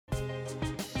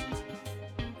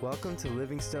Welcome to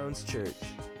Living Stones Church.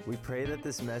 We pray that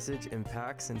this message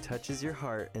impacts and touches your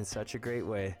heart in such a great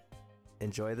way.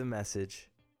 Enjoy the message.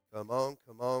 Come on,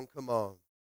 come on, come on.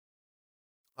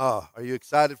 Are you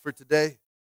excited for today?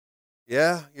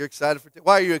 Yeah, you're excited for today.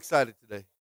 Why are you excited today?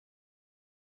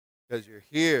 Because you're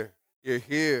here. You're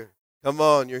here. Come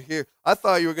on, you're here. I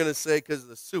thought you were going to say because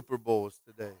the Super Bowl is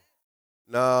today.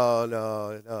 No,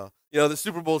 no, no. You know, the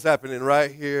Super Bowl's happening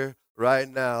right here, right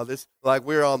now. Like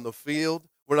we're on the field.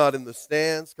 We're not in the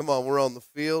stands. Come on, we're on the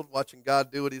field watching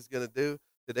God do what he's going to do.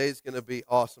 Today's going to be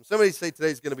awesome. Somebody say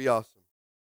today's going to be awesome.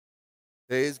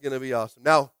 Today's going to be awesome.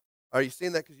 Now, are you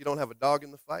seeing that because you don't have a dog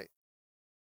in the fight?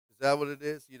 Is that what it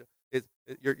is?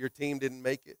 Your team didn't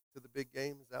make it to the big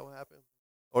game? Is that what happened?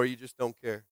 Or you just don't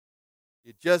care?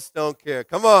 You just don't care.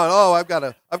 Come on. Oh, I've got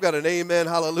an amen,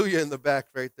 hallelujah in the back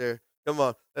right there. Come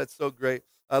on. That's so great.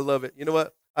 I love it. You know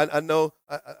what? I know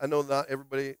not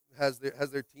everybody has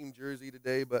their team jersey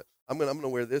today, but I'm gonna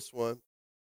wear this one.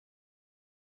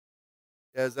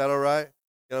 Yeah, is that all right?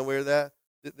 Can I wear that?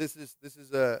 This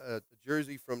is a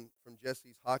jersey from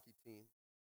Jesse's hockey team,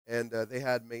 and they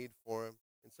had made for him,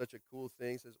 and such a cool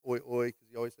thing. It says "Oi oi" because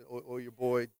he always said "Oi oi" your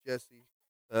boy Jesse.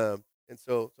 And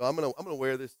so I'm gonna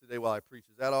wear this today while I preach.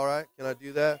 Is that all right? Can I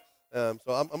do that?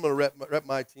 So I'm gonna rep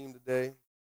my team today.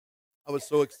 I was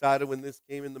so excited when this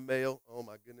came in the mail. Oh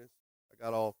my goodness, I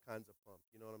got all kinds of pumped.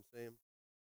 You know what I'm saying?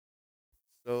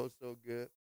 So good.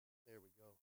 There we go.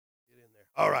 Get in there.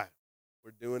 All right.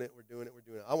 We're doing it. We're doing it. We're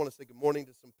doing it. I want to say good morning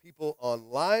to some people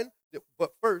online.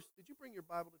 But first, did you bring your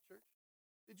Bible to church?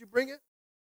 Did you bring it?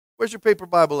 Where's your paper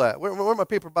Bible at? Where are my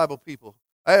paper Bible people?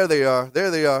 There they are. There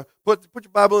they are. Put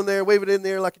your Bible in there. Wave it in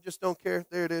there like you just don't care.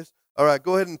 There it is. All right.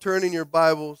 Go ahead and turn in your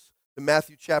Bibles to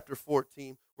Matthew chapter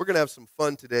 14. We're going to have some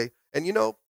fun today. And you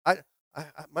know,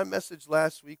 my message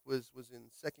last week was in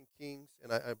 2 Kings,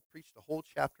 and I preached a whole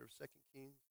chapter of 2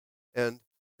 Kings. And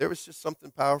there was just something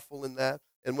powerful in that.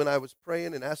 And when I was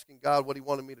praying and asking God what he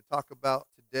wanted me to talk about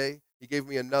today, he gave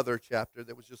me another chapter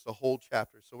that was just a whole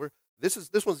chapter. So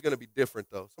this one's going to be different,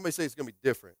 though. Somebody say it's going to be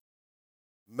different.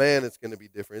 Man, it's going to be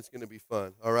different. It's going to be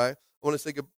fun, all right? I want to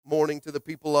say good morning to the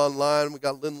people online. We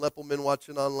got Lynn Leppelman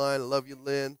watching online. I love you,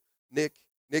 Lynn. Nick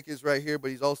is right here,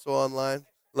 but he's also online.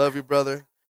 Love you, brother.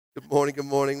 Good morning, good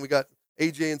morning. We got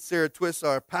AJ and Sarah Twist,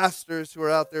 our pastors who are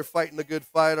out there fighting the good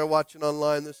fight, are watching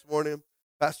online this morning.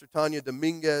 Pastor Tanya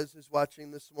Dominguez is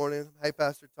watching this morning. Hi,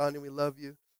 Pastor Tanya, we love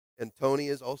you. And Tony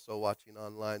is also watching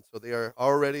online. So they're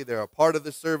a part of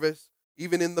the service,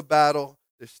 even in the battle.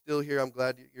 They're still here. I'm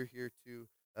glad you're here too.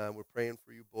 We're praying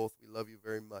for you both. We love you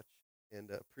very much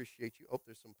and appreciate you. Oh,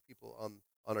 there's some people on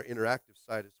our interactive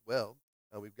side as well.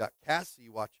 We've got Cassie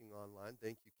watching online.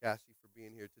 Thank you, Cassie, for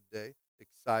being here today.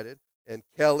 Excited. And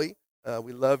Kelly,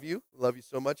 we love you. Love you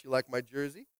so much. You like my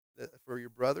jersey for your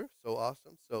brother. So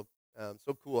awesome. So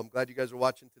cool. I'm glad you guys are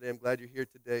watching today. I'm glad you're here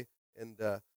today. And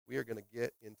we are going to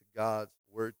get into God's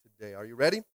word today. Are you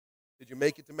ready? Did you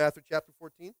make it to Matthew chapter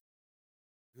 14?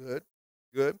 Good.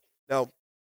 Good. Now,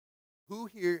 who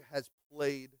here has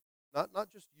played, not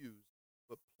just used,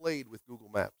 but played with Google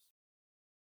Maps?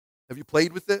 Have you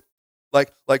played with it?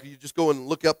 Like you just go and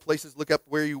look up places, look up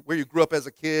where you grew up as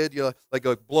a kid, you know, like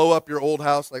blow up your old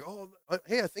house, like, oh,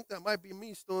 hey, I think that might be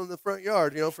me still in the front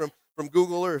yard, you know, from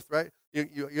Google Earth, right?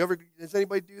 You ever, does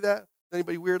anybody do that? Is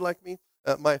anybody weird like me?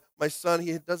 My son,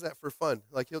 he does that for fun.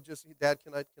 Like Dad,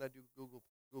 can I do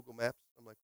Google Maps? I'm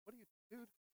like, what do you, dude?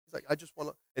 He's like, I just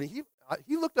want to, and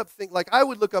he looked up things, like I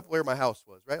would look up where my house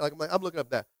was, right? Like I'm looking up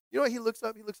that. You know what he looks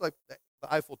up? He looks like the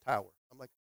Eiffel Tower. I'm like,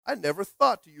 I never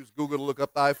thought to use Google to look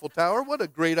up the Eiffel Tower. What a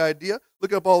great idea.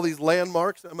 Look up all these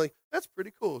landmarks. I'm like, that's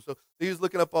pretty cool. So he was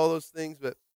looking up all those things.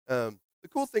 But the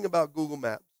cool thing about Google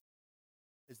Maps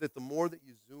is that the more that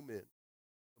you zoom in,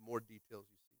 the more details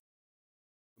you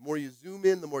see. The more you zoom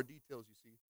in, the more details you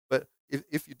see. But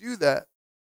if you do that,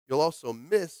 you'll also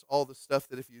miss all the stuff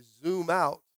that if you zoom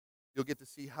out, you'll get to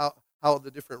see how the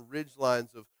different ridge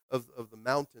lines of the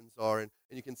mountains are. And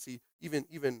you can see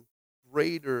even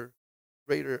greater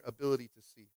ability to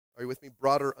see. Are you with me?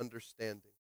 Broader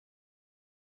understanding.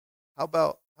 How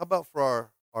about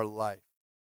for our life?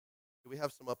 Do we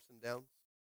have some ups and downs?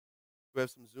 Do we have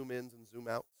some zoom ins and zoom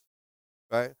outs?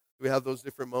 Right? Do we have those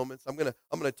different moments? I'm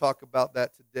gonna talk about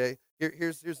that today.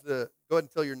 Here's the, go ahead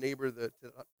and tell your neighbor the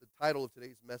title of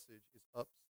today's message is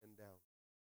Ups and Downs.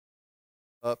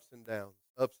 Ups and downs.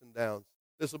 Ups and downs.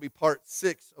 This will be part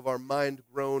 6 of our Mind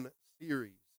Grown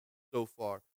series so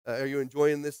far. Are you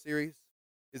enjoying this series?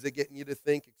 Is it getting you to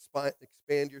think,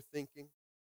 expand your thinking?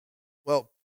 Well,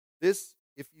 if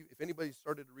anybody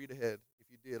started to read ahead, if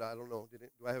you did, I don't know. Do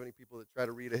I have any people that try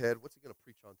to read ahead? What's he going to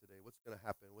preach on today? What's going to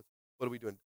happen? What are we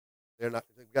doing? They're not.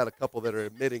 They've got a couple that are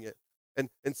admitting it.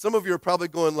 And some of you are probably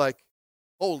going like,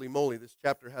 holy moly, this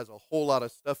chapter has a whole lot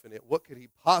of stuff in it. What could he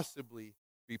possibly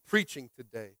be preaching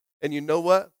today? And you know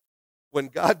what? When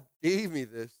God gave me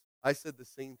this, I said the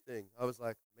same thing. I was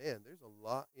like, man, there's a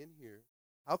lot in here.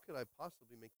 How could I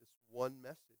possibly make this one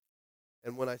message?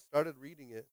 And when I started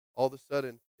reading it, all of a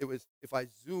sudden, it was, if I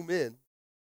zoom in,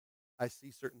 I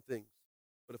see certain things.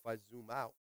 But if I zoom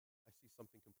out, I see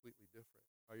something completely different.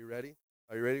 Are you ready?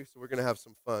 Are you ready? So we're going to have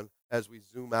some fun as we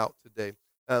zoom out today.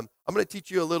 I'm going to teach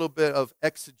you a little bit of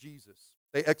exegesis.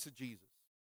 Say exegesis.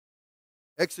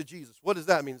 Exegesis. What does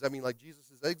that mean? Does that mean like Jesus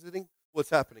is exiting? What's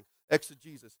happening?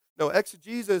 Exegesis. No,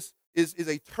 exegesis is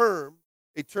a term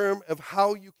of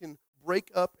how you can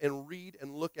break up and read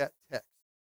and look at text.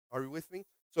 Are you with me?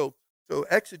 So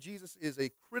exegesis is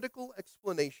a critical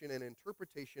explanation and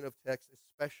interpretation of text,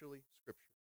 especially Scripture.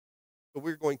 So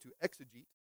we're going to exegete,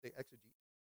 say exegete.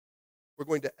 We're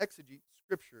going to exegete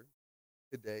Scripture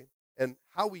today. And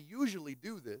how we usually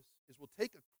do this is we'll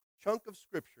take a chunk of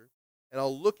Scripture and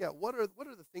I'll look at what are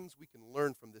the things we can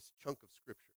learn from this chunk of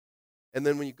Scripture. And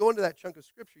then when you go into that chunk of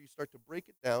Scripture, you start to break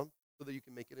it down so that you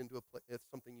can make it into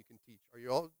something you can teach.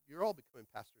 You're all becoming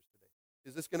pastors today.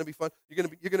 Is this going to be fun? You're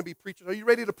going to be preaching. Are you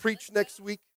ready to preach next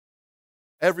week?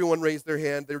 Everyone raised their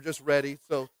hand. They're just ready.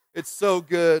 So it's so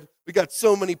good. We got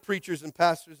so many preachers and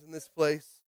pastors in this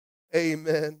place.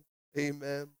 Amen.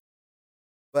 Amen.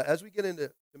 But as we get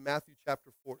into Matthew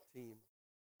chapter 14,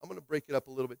 I'm going to break it up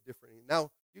a little bit differently.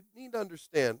 Now, you need to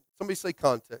understand. Somebody say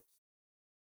context.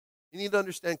 You need to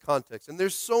understand context. And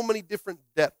there's so many different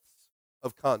depths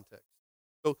of context.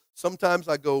 So sometimes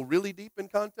I go really deep in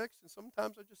context, and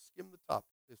sometimes I just skim the top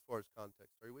as far as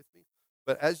context. Are you with me?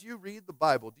 But as you read the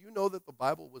Bible, do you know that the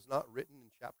Bible was not written in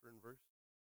chapter and verse?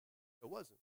 It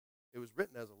wasn't. It was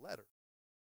written as a letter.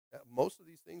 Most of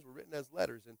these things were written as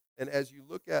letters. And as you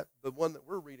look at the one that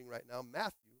we're reading right now,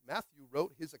 Matthew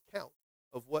wrote his account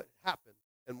of what happened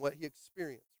and what he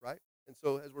experienced, right? And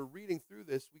so as we're reading through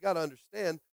this, we got to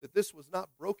understand that this was not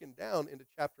broken down into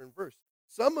chapter and verse.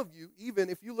 Some of you, even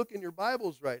if you look in your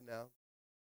Bibles right now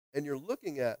and you're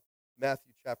looking at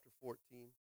Matthew chapter 14,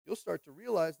 you'll start to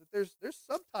realize that there's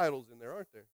subtitles in there,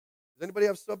 aren't there? Does anybody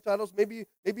have subtitles? Maybe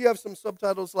you have some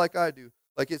subtitles like I do.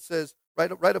 Like it says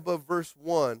right above verse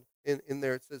 1 in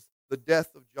there, it says the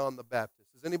death of John the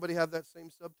Baptist. Does anybody have that same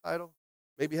subtitle?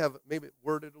 Maybe it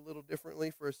worded a little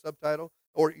differently for a subtitle.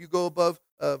 Or you go above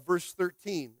verse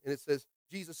 13 and it says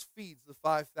Jesus feeds the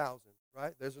 5,000,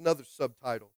 right? There's another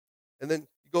subtitle. And then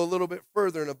you go a little bit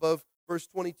further, and above verse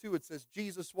 22, it says,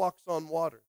 Jesus walks on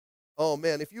water. Oh,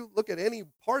 man, if you look at any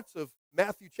parts of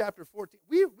Matthew chapter 14,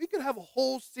 we could have a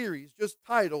whole series just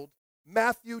titled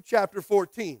Matthew chapter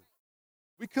 14.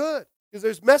 We could, because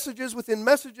there's messages within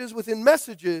messages within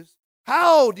messages.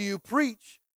 How do you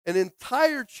preach an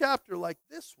entire chapter like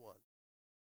this one?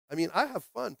 I mean, I have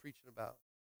fun preaching about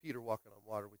Peter walking on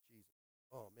water with Jesus.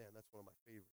 Oh, man, that's one of my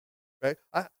favorites. Right?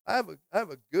 I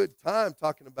have a good time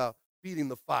talking about feeding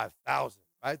the 5,000,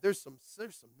 right? There's some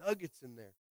nuggets in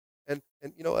there. And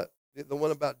you know what? The one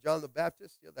about John the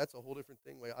Baptist, yeah, that's a whole different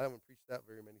thing. I haven't preached that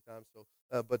very many times. So,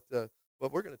 but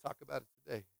we're going to talk about it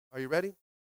today. Are you ready?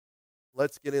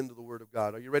 Let's get into the Word of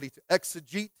God. Are you ready to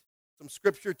exegete some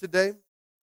Scripture today?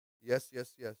 Yes,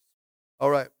 yes, yes. All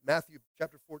right, Matthew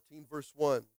chapter 14, verse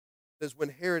 1 says, when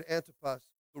Herod Antipas,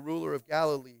 the ruler of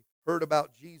Galilee, heard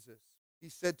about Jesus, he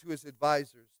said to his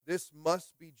advisors, this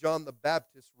must be John the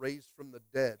Baptist raised from the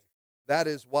dead. That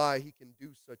is why he can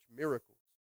do such miracles.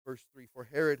 Verse 3, for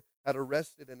Herod had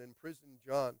arrested and imprisoned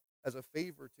John as a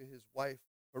favor to his wife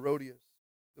Herodias,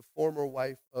 the former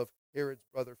wife of Herod's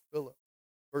brother Philip.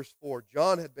 Verse 4,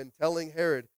 John had been telling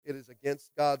Herod, it is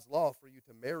against God's law for you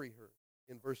to marry her.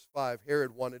 In verse 5,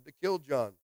 Herod wanted to kill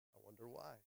John. I wonder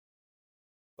why.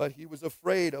 But he was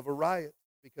afraid of a riot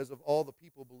because of all the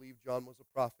people believed John was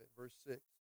a prophet. Verse 6,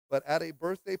 but at a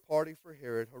birthday party for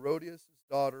Herod, Herodias'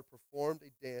 daughter performed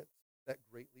a dance that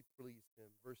greatly pleased him.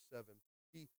 Verse 7,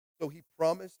 so he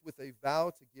promised with a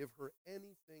vow to give her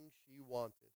anything she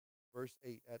wanted. Verse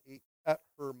 8, at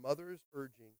her mother's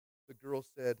urging, the girl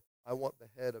said, I want the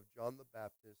head of John the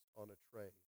Baptist on a tray.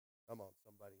 Come on,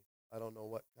 somebody. I don't know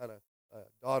what kind of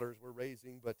daughters we're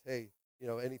raising, but hey,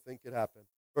 anything could happen.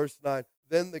 Verse 9,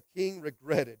 then the king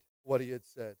regretted what he had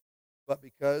said, but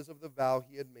because of the vow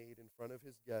he had made in front of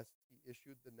his guests, he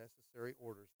issued the necessary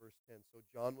orders. Verse 10, so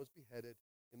John was beheaded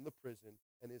in the prison,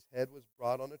 and his head was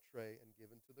brought on a tray and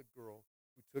given to the girl,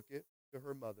 who took it to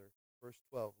her mother. Verse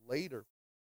 12, later,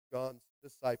 John's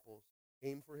disciples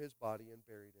came for his body and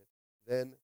buried it.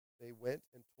 Then they went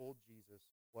and told Jesus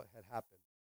what had happened.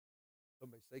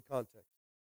 Somebody say context.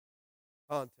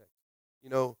 Context.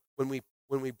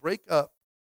 when we break up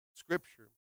Scripture,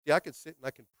 see, I can sit and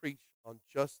I can preach on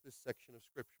just this section of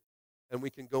Scripture. And we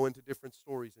can go into different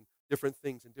stories and different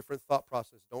things and different thought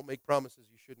processes. Don't make promises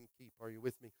you shouldn't keep. Are you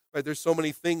with me? Right? There's so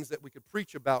many things that we could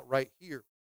preach about right here.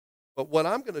 But what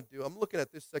I'm going to do, I'm looking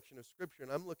at this section of Scripture,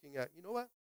 and I'm looking at, you know what?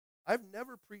 I've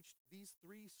never preached these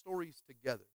three stories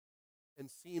together and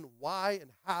seen why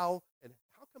and how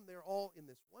come they're all in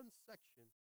this one section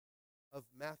of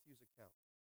Matthew's account.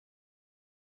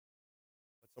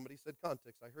 But somebody said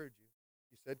context. I heard you.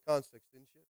 You said context,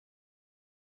 didn't you?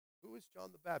 Who is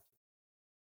John the Baptist?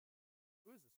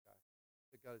 Who is this guy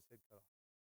that got his head cut off?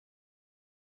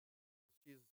 It's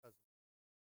Jesus' cousin.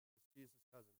 It's Jesus'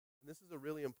 cousin. And this is a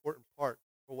really important part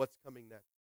for what's coming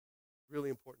next.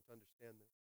 Really important to understand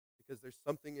this. Because there's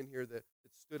something in here that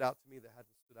stood out to me that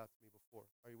hadn't stood out to me before.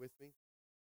 Are you with me?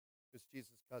 It's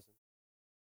Jesus' cousin.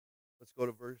 Let's go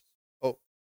to verse. Oh,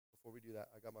 before we do that,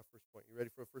 I got my first point. You ready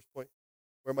for a first point?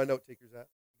 Where are my note takers at?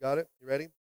 You got it? You ready?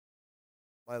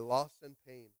 My loss and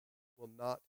pain will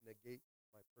not negate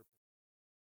my purpose.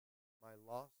 My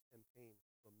loss and pain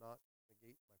will not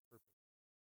negate my purpose.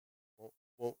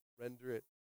 Won't render it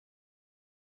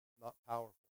not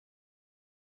powerful.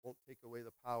 Won't take away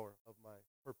the power of my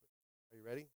purpose. Are you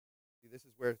ready? See, this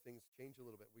is where things change a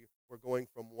little bit. We're going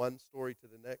from one story to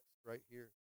the next right here.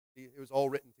 See, it was all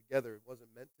written together. It wasn't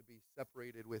meant to be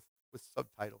separated with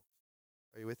subtitles.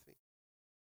 Are you with me?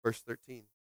 Verse 13.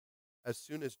 As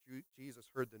soon as Jesus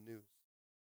heard the news,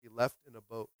 he left in a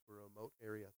boat to a remote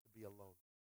area to be alone.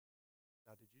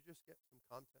 Now, did you just get some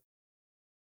context?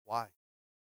 Why?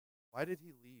 Why did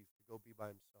he leave to go be by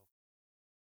himself?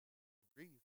 To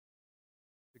grieve.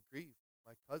 To grieve.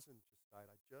 My cousin just died.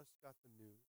 I just got the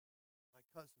news. My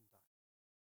cousin died.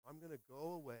 I'm going to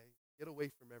go away, get away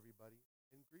from everybody,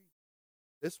 and grieve.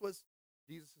 This was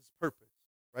Jesus' purpose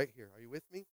right here. Are you with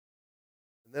me?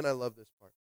 And then I love this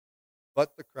part.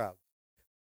 But the crowds.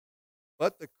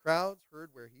 But the crowds heard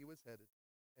where he was headed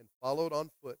and followed on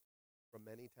foot from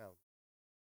many towns.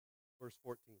 Verse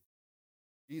 14.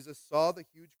 Jesus saw the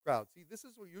huge crowd. See, this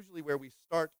is usually where we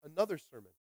start another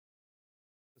sermon.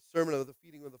 The sermon of the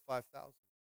feeding of the 5,000.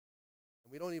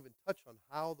 And we don't even touch on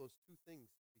how those two things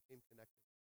became connected.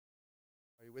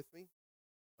 Are you with me?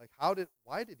 Like,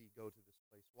 why did he go to this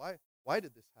place? Why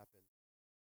did this happen?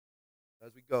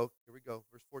 As we go, here we go,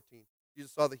 verse 14.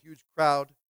 Jesus saw the huge crowd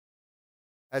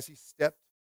as he stepped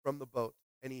from the boat,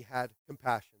 and he had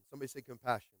compassion. Somebody say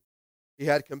compassion. He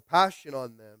had compassion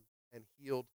on them and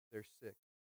healed their sick.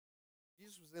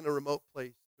 Jesus was in a remote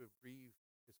place to grieve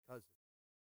his cousin.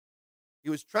 He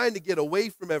was trying to get away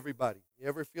from everybody. You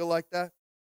ever feel like that?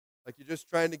 Like you're just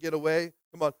trying to get away?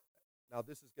 Come on. Now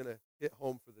this is going to hit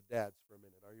home for the dads for a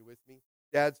minute. Are you with me?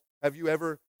 Dads, have you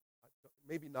ever,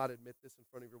 maybe not admit this in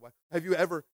front of your wife, have you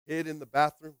ever hid in the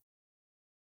bathroom?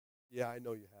 Yeah, I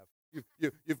know you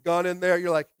have. You've gone in there,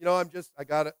 you're like, I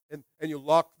got it, and you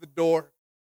lock the door,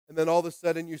 and then all of a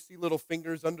sudden you see little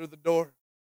fingers under the door.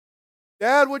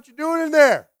 Dad, what you doing in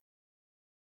there?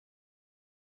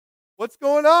 What's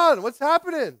going on? What's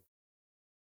happening?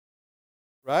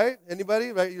 Right?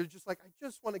 Anybody? Right? You're just like, I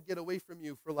just want to get away from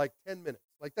you for like 10 minutes.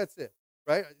 Like, that's it.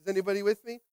 Right? Is anybody with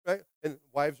me? Right? And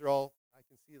wives are all, I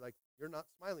can see, like, you're not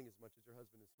smiling as much as your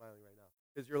husband is smiling right now.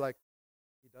 Because you're like,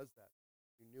 he does that.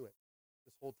 You knew it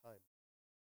this whole time.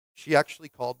 She actually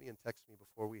called me and texted me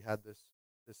before we had this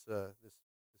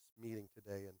meeting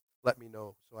today and let me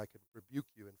know so I could rebuke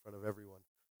you in front of everyone.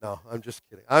 No, I'm just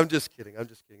kidding. I'm just kidding.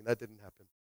 That didn't happen.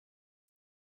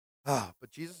 But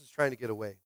Jesus is trying to get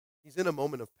away. He's in a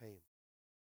moment of pain.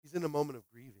 He's in a moment of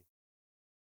grieving.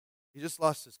 He just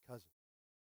lost his cousin.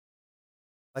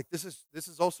 Like this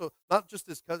is also not just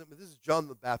his cousin, but this is John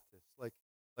the Baptist. Like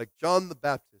John the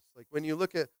Baptist. Like when you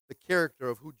look at the character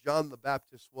of who John the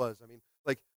Baptist was, I mean,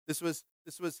 like this was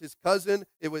his cousin.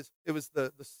 It was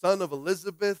the son of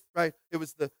Elizabeth, right? It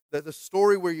was the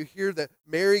story where you hear that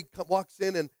Mary walks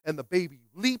in and the baby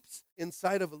leaps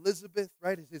inside of Elizabeth,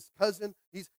 right? It's his cousin.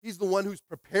 He's the one who's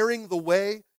preparing the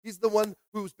way. He's the one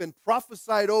who's been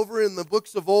prophesied over in the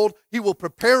books of old. He will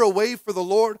prepare a way for the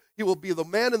Lord. He will be the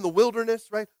man in the wilderness,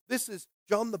 right? This is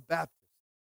John the Baptist.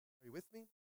 Are you with me?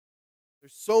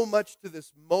 There's so much to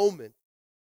this moment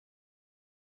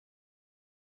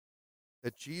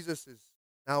that Jesus is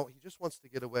now, he just wants to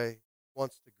get away,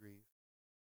 wants to grieve.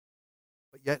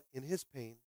 But yet, in his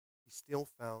pain, he still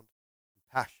found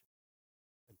compassion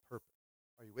and purpose.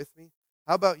 Are you with me?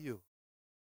 How about you?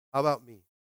 How about me?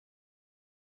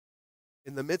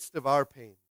 In the midst of our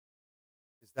pain,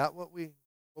 is that what we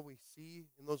see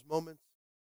in those moments?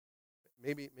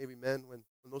 Maybe men, when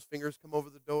those fingers come to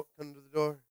the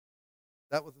door,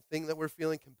 that was the thing that we're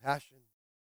feeling, compassion.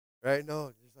 right?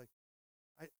 No, just like,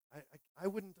 I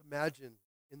wouldn't imagine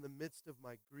in the midst of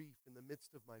my grief, in the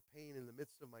midst of my pain, in the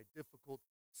midst of my difficult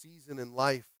season in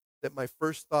life, that my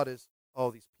first thought is,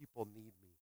 oh, these people need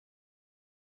me.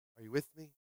 Are you with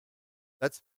me?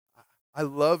 That's I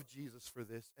love Jesus for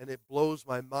this, and it blows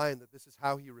my mind that this is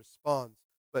how he responds.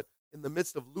 But in the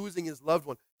midst of losing his loved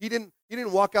one, he didn't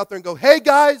walk out there and go, "Hey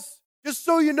guys, just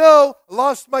so you know, I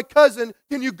lost my cousin.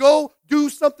 Can you go do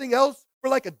something else for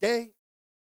like a day?"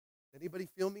 Anybody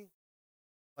feel me?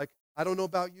 Like, I don't know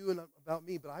about you and about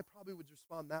me, but I probably would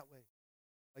respond that way.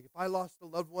 Like, if I lost a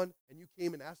loved one and you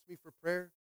came and asked me for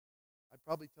prayer, I'd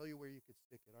probably tell you where you could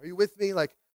stick it. Are you with me?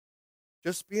 Like,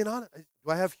 just being honest.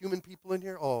 Do I have human people in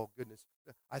here? Oh, goodness.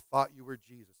 I thought you were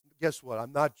Jesus. Guess what?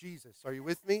 I'm not Jesus. Are you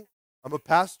with me? I'm a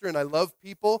pastor and I love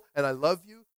people and I love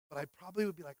you, but I probably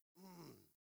would be like,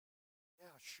 yeah,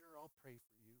 sure, I'll pray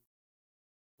for you.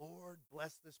 Lord,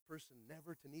 bless this person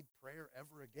never to need prayer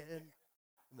ever again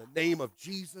in the name of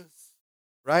Jesus.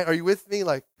 Right? Are you with me?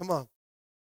 Like, come on.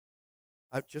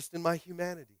 I'm just in my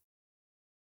humanity.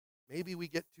 Maybe we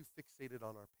get too fixated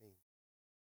on our pain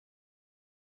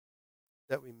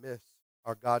that we miss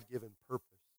our God-given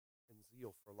purpose and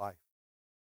zeal for life.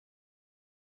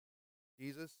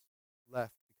 Jesus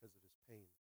left because of his pain,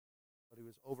 but he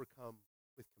was overcome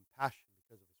with compassion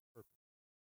because of his purpose.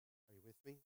 Are you with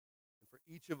me? And for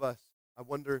each of us, I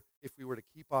wonder if we were to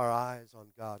keep our eyes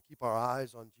on God, keep our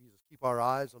eyes on Jesus, keep our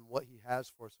eyes on what he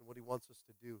has for us and what he wants us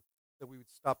to do, that we would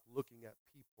stop looking at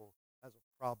people as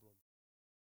a problem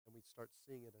and we'd start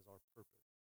seeing it as our purpose.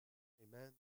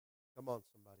 Amen? Come on,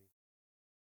 somebody.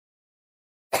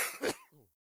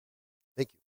 Thank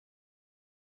you.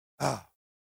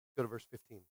 Go to verse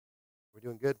 15. We're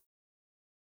doing good?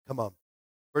 Come on.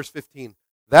 Verse 15.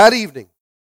 That evening,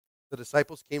 the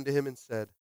disciples came to him and said,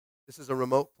 "This is a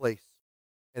remote place,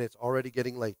 and it's already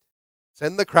getting late.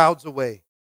 Send the crowds away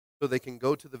so they can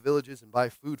go to the villages and buy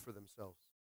food for themselves."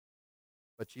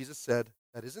 But Jesus said,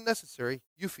 "That isn't necessary.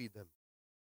 You feed them."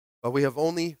 "But we have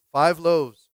only 5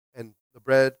 loaves and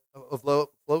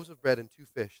loaves of bread and 2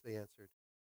 fish," they answered.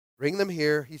 "Bring them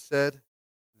here," he said.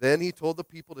 Then he told the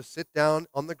people to sit down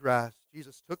on the grass.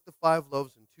 Jesus took the 5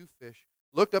 loaves and 2 fish,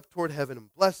 looked up toward heaven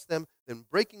and blessed them. Then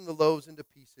breaking the loaves into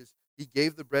pieces, he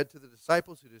gave the bread to the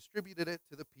disciples who distributed it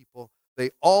to the people. They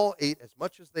all ate as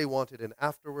much as they wanted, and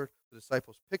afterward the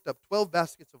disciples picked up 12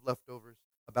 baskets of leftovers.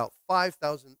 About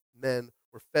 5,000 men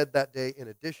were fed that day, in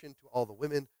addition to all the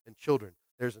women and children.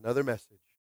 There's another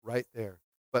message right there.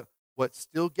 But what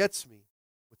still gets me,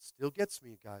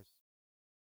 guys,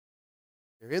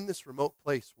 they're in this remote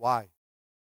place. Why?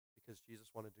 Because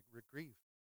Jesus wanted to grieve.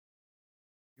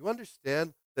 You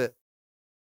understand that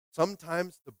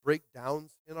sometimes the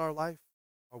breakdowns in our life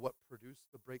are what produce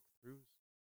the breakthroughs?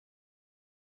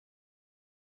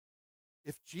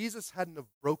 If Jesus hadn't have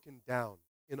broken down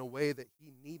in a way that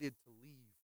he needed to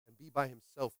leave and be by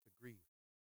himself to grieve,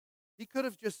 he could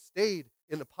have just stayed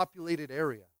in a populated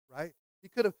area, right?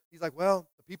 He's like,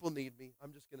 well, the people need me.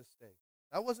 I'm just going to stay.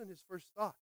 That wasn't his first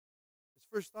thought. His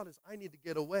first thought is, I need to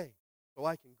get away so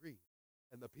I can grieve.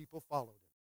 And the people followed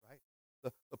him, right?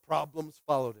 The problems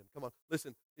followed him. Come on,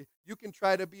 listen, you can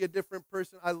try to be a different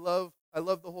person. I love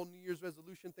the whole New Year's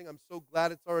resolution thing. I'm so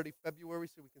glad it's already February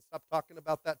so we can stop talking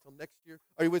about that till next year.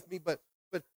 Are you with me? But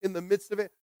in the midst of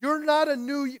it, you're not a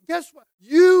new year. Guess what?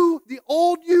 The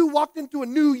old you walked into a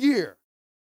new year.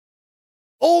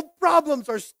 Old problems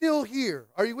are still here.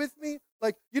 Are you with me?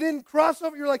 Like, you didn't cross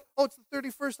over. You're like, oh, it's the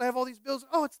 31st. I have all these bills.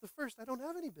 Oh, it's the 1st. I don't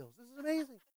have any bills. This is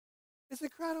amazing. It's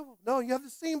incredible. No, you have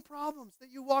the same problems that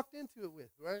you walked into it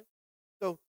with, right?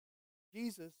 So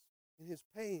Jesus, in his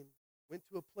pain, went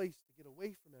to a place to get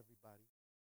away from everybody.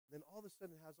 And then all of a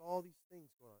sudden has all these things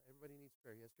going on. Everybody needs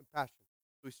prayer. He has compassion.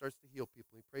 So he starts to heal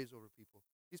people. He prays over people.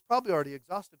 He's probably already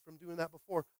exhausted from doing that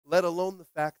before, let alone the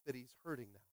fact that he's hurting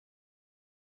now.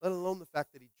 Let alone the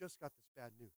fact that he just got this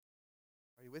bad news.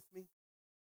 Are you with me?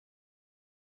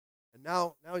 And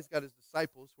now he's got his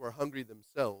disciples who are hungry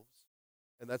themselves,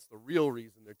 and that's the real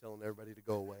reason they're telling everybody to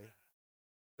go away.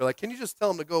 They're like, can you just tell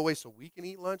them to go away so we can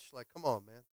eat lunch? Like, come on,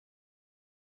 man.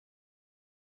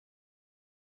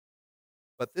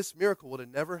 But this miracle would have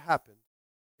never happened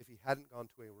if he hadn't gone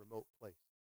to a remote place.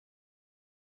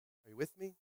 Are you with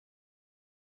me?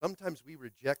 Sometimes we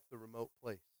reject the remote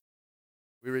place.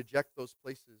 We reject those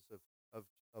places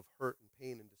of hurt and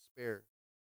pain and despair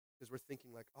because we're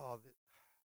thinking like, oh,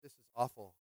 this is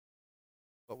awful.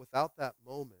 But without that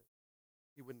moment,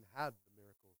 he wouldn't have the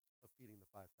miracle of feeding the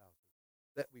 5,000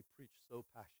 that we preach so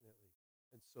passionately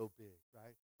and so big,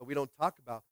 right? But we don't talk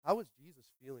about how is Jesus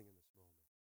feeling in this moment,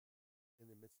 in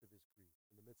the midst of his grief,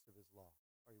 in the midst of his loss.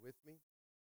 Are you with me?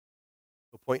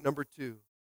 So point number 2,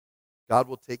 God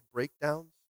will take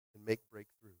breakdowns and make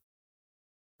breakthroughs.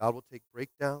 God will take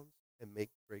breakdowns and make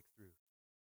breakthroughs.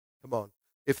 Come on.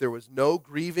 If there was no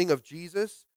grieving of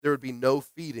Jesus, there would be no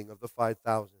feeding of the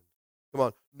 5,000. Come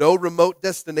on. No remote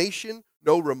destination,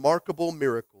 no remarkable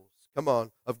miracles. Come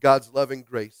on, of God's love and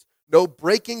grace. No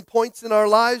breaking points in our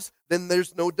lives, then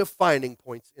there's no defining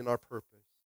points in our purpose.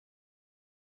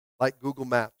 Like Google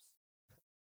Maps.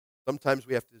 Sometimes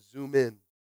we have to zoom in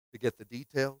to get the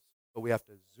details, but we have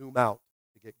to zoom out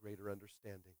to get greater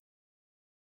understanding.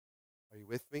 Are you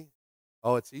with me?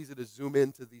 Oh, it's easy to zoom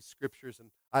into these scriptures, and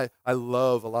I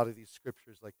love a lot of these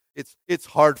scriptures. Like it's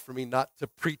hard for me not to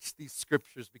preach these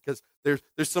scriptures because there's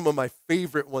some of my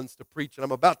favorite ones to preach, and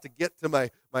I'm about to get to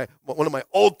my one of my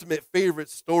ultimate favorite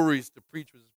stories to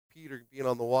preach was Peter being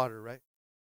on the water, right?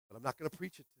 But I'm not going to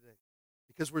preach it today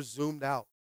because we're zoomed out.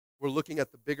 We're looking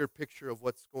at the bigger picture of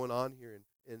what's going on here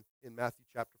in Matthew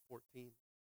chapter 14.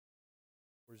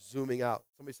 We're zooming out.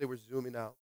 Somebody say we're zooming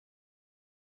out.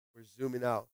 We're zooming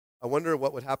out. I wonder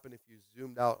what would happen if you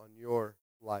zoomed out on your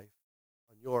life,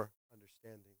 on your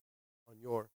understanding, on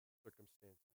your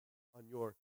circumstances, on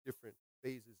your different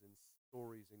phases and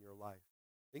stories in your life.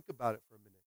 Think about it for a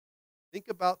minute. Think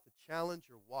about the challenge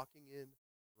you're walking in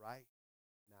right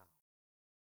now.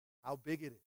 How big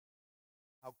it is.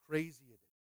 How crazy it is.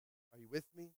 Are you with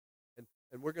me?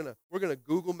 And we're gonna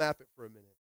Google map it for a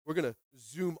minute. We're gonna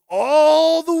zoom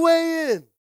all the way in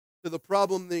to the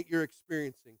problem that you're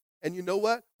experiencing. And you know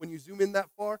what? When you zoom in that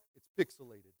far, it's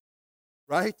pixelated,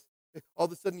 right? All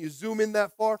of a sudden you zoom in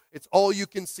that far, it's all you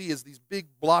can see is these big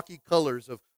blocky colors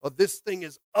of this thing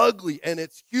is ugly and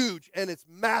it's huge and it's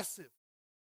massive.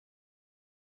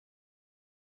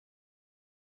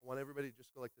 I want everybody to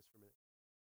just go like this for a minute.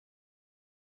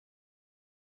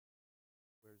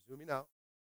 We're zooming out.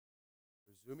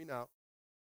 We're zooming out.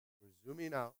 We're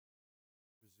zooming out.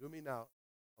 We're zooming out.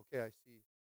 Okay, I see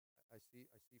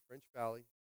French Valley.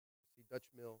 I see Dutch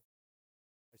Mill.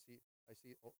 I see,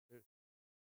 oh,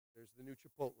 there's the new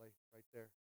Chipotle right there.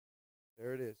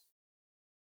 There it is.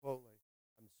 Chipotle.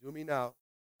 I'm zooming out.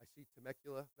 I see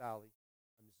Temecula Valley.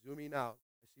 I'm zooming out.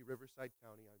 I see Riverside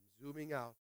County. I'm zooming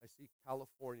out. I see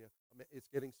California. It's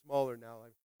getting smaller now.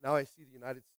 Now I see the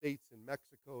United States and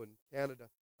Mexico and Canada.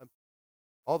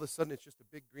 All of a sudden, it's just a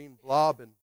big green blob,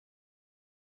 and it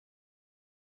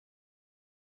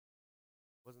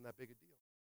wasn't that big a deal.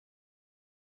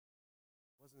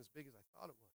 It wasn't as big as I thought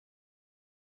it was.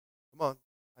 Come on.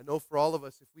 I know for all of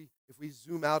us, if we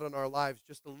zoom out on our lives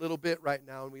just a little bit right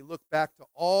now and we look back to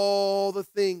all the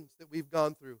things that we've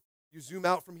gone through, you zoom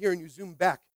out from here and you zoom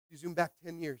back. You zoom back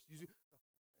 10 years.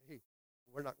 Hey,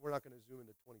 we're not going to zoom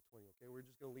into 2020, okay? We're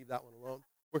just going to leave that one alone.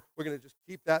 We're going to just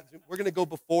keep that. We're going to go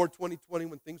before 2020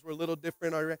 when things were a little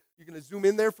different. All right? You're going to zoom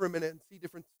in there for a minute and see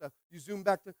different stuff. You zoom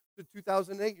back to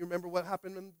 2008. You remember what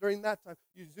happened during that time.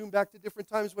 You zoom back to different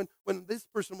times when this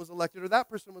person was elected or that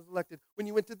person was elected, when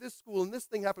you went to this school and this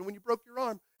thing happened, when you broke your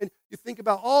arm. And you think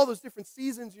about all those different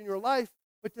seasons in your life,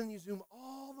 but then you zoom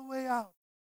all the way out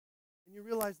and you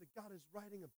realize that God is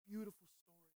writing a beautiful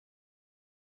story.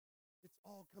 It's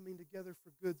all coming together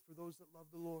for good for those that love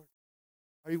the Lord.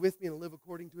 Are you with me and live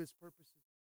according to His purposes?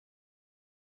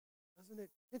 Doesn't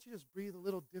it? Can't you just breathe a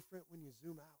little different when you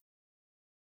zoom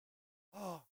out?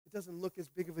 Oh, it doesn't look as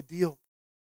big of a deal.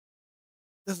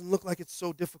 It doesn't look like it's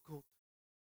so difficult.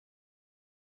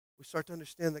 We start to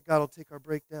understand that God will take our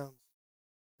breakdowns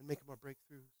and make them our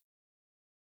breakthroughs.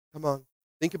 Come on.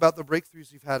 Think about the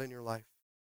breakthroughs you've had in your life.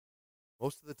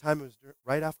 Most of the time it was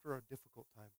right after a difficult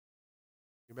time.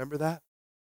 You remember that?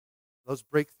 Those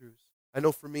breakthroughs. I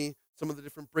know for me, some of the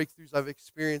different breakthroughs I've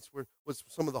experienced was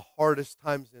some of the hardest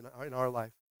times in our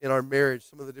life, in our marriage,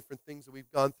 some of the different things that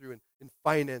we've gone through in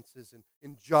finances and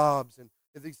in jobs and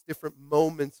in these different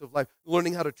moments of life,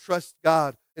 learning how to trust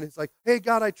God. And it's like, hey,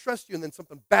 God, I trust you. And then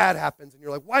something bad happens. And you're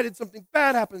like, why did something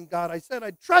bad happen, God? I said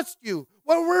I trust you.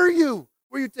 Where were you?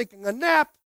 Were you taking a nap?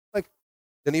 Like,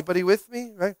 anybody with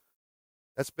me, right?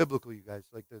 That's biblical, you guys.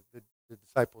 Like the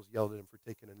disciples yelled at him for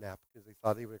taking a nap because they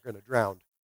thought they were going to drown.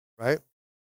 Right?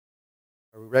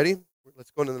 Are we ready? Let's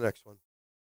go into the next one.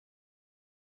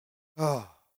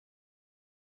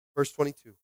 Verse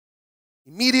 22.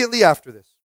 Immediately after this,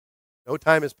 no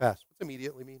time has passed. What's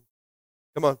immediately mean?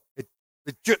 Come on.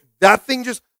 That thing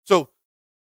just, so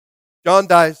John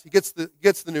dies. He gets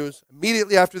the news.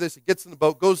 Immediately after this, he gets in the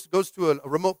boat, goes to a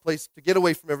remote place to get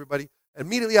away from everybody.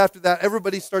 Immediately after that,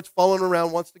 everybody starts following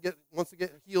around, wants to get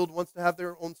healed, wants to have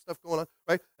their own stuff going on,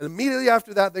 right? And immediately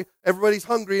after that, everybody's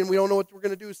hungry and we don't know what we're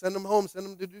going to do. Send them home, send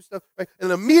them to do stuff, right? And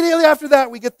immediately after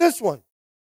that, we get this one.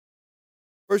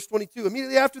 Verse 22,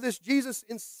 immediately after this, Jesus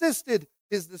insisted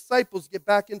his disciples get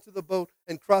back into the boat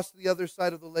and cross to the other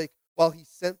side of the lake while he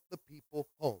sent the people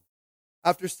home.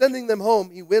 After sending them home,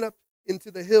 he went up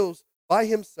into the hills by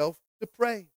himself to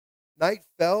pray. Night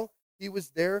fell. He was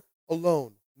there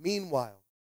alone. Meanwhile,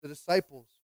 the disciples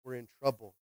were in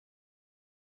trouble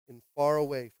and far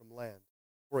away from land,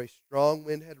 for a strong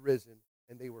wind had risen,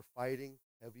 and they were fighting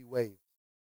heavy waves.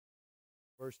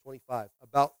 Verse 25,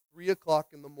 about 3 o'clock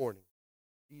in the morning,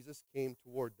 Jesus came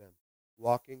toward them,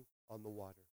 walking on the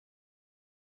water.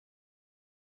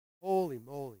 Holy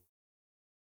moly.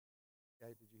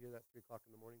 Okay, did you hear that 3 o'clock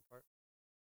in the morning part?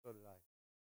 So did I.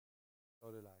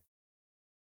 So did I.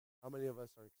 How many of us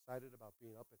are excited about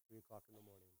being up at 3 o'clock in the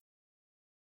morning?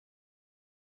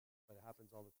 But it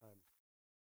happens all the time.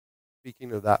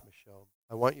 Speaking of that, Michelle,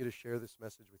 I want you to share this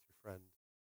message with your friend.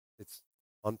 It's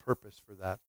on purpose for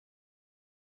that.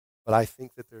 But I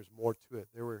think that there's more to it.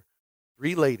 There were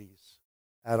 3 ladies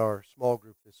at our small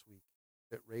group this week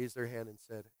that raised their hand and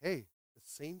said, hey, the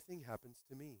same thing happens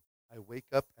to me. I wake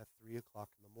up at 3 o'clock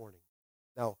in the morning.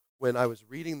 Now, when I was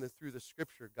reading through the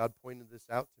scripture, God pointed this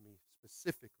out to me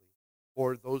specifically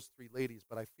for those 3 ladies,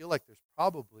 but I feel like there's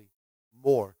probably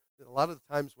more. A lot of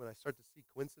the times when I start to see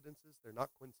coincidences, they're not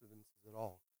coincidences at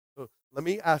all. So let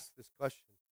me ask this question.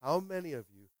 How many of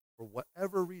you, for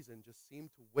whatever reason, just seem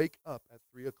to wake up at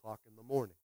 3 o'clock in the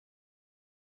morning?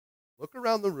 Look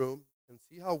around the room and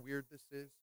see how weird this is.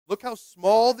 Look how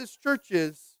small this church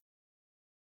is.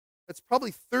 That's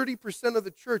probably 30% of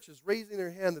the church is raising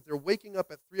their hand that they're waking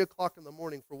up at 3 o'clock in the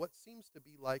morning for what seems to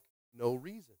be like no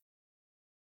reason.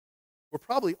 We're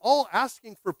probably all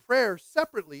asking for prayer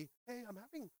separately. Hey, I'm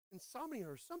having insomnia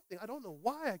or something. I don't know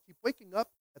why I keep waking up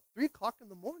at 3 o'clock in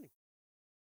the morning.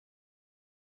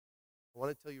 I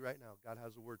want to tell you right now, God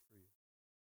has a word for you.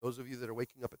 Those of you that are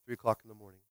waking up at 3 o'clock in the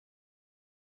morning.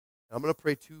 And I'm going to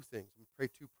pray 2 things. I'm going to pray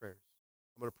 2 prayers.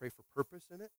 I'm going to pray for purpose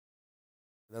in it.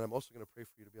 And then I'm also going to pray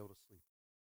for you to be able to sleep.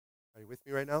 Are you with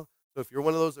me right now? So if you're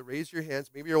one of those that raise your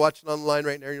hands, maybe you're watching online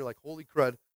right now and you're like, holy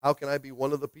crud, how can I be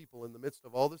one of the people in the midst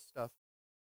of all this stuff?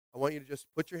 I want you to just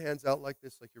put your hands out like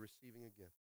this, like you're receiving a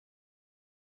gift.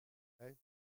 Okay?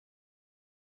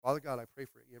 Father God, I pray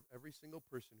for every single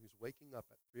person who's waking up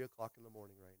at 3 o'clock in the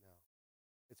morning right now.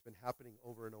 It's been happening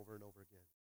over and over and over again.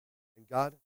 And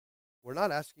God, we're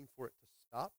not asking for it to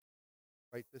stop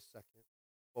right this second.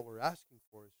 What we're asking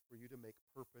for is for you to make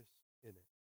purpose in it.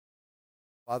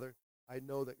 Father, I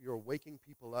know that you're waking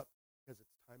people up because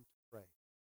it's time to pray.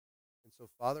 And so,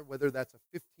 Father, whether that's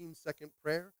a 15-second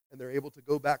prayer and they're able to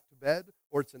go back to bed,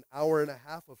 or it's an hour and a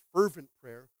half of fervent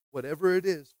prayer, whatever it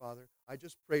is, Father, I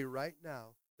just pray right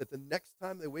now that the next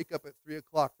time they wake up at 3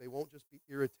 o'clock, they won't just be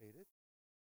irritated,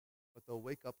 but they'll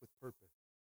wake up with purpose.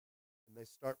 And they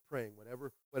start praying,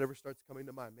 whatever starts coming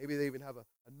to mind. Maybe they even have a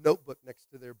notebook next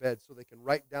to their bed so they can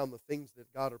write down the things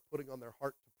that God are putting on their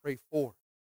heart to pray for.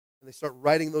 And they start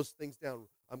writing those things down.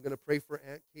 I'm going to pray for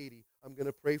Aunt Katie. I'm going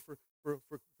to pray for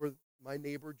my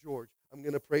neighbor George. I'm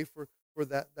going to pray for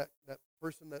that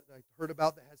person that I heard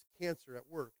about that has cancer at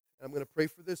work. And I'm going to pray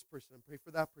for this person and pray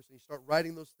for that person. You start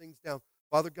writing those things down.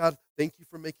 Father God, thank you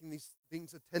for making these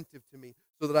things attentive to me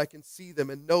so that I can see them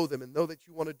and know that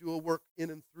you want to do a work in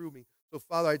and through me. So,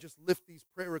 Father, I just lift these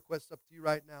prayer requests up to you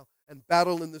right now and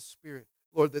battle in the Spirit,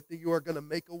 Lord, that you are going to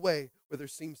make a way where there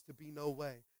seems to be no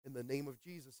way. In the name of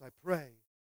Jesus, I pray.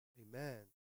 Amen.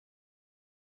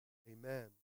 Amen.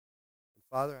 And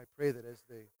Father, I pray that as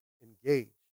they engage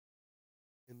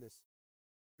in this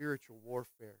spiritual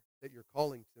warfare that you're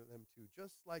calling to them to,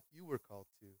 just like you were called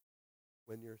to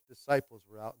when your disciples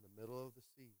were out in the middle of the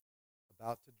sea,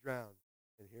 about to drown,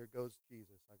 and here goes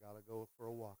Jesus. I got to go for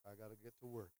a walk. I got to get to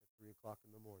work at 3 o'clock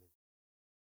in the morning.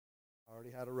 I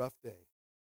already had a rough day.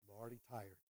 I'm already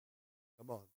tired. Come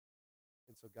on.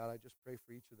 And so, God, I just pray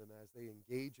for each of them as they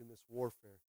engage in this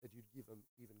warfare, that you'd give them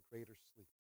even greater sleep.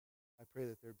 I pray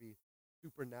that there be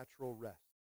supernatural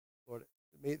rest. Lord,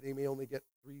 they may only get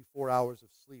 3-4 hours of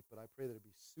sleep, but I pray that it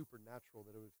be supernatural,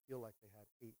 that it would feel like they had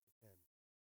 8 to 10.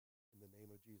 In the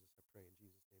name of Jesus, I pray. In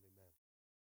Jesus' name, amen.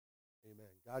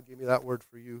 Amen. God gave me that word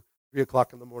for you, 3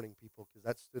 o'clock in the morning, people, because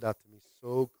that stood out to me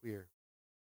so clear.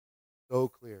 So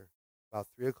clear. About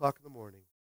 3 o'clock in the morning,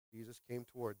 Jesus came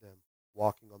toward them,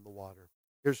 walking on the water.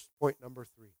 Here's point number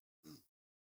 3.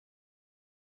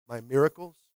 My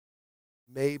miracles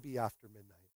may be after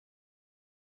midnight.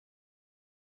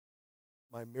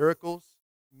 My miracles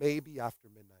may be after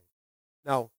midnight.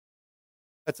 Now,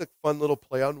 that's a fun little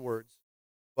play on words,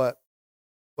 but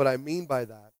what I mean by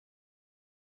that,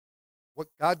 what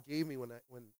God gave me when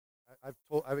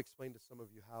I've explained to some of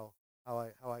you how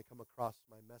I come across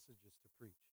my messages to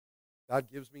preach. God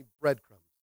gives me breadcrumbs,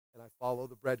 and I follow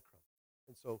the breadcrumbs.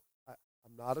 And so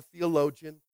I'm not a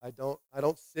theologian. I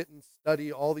don't sit and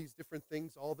study all these different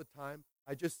things all the time.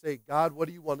 I just say, God, what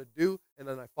do you want to do? And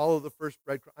then I follow the first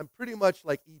breadcrumb. I'm pretty much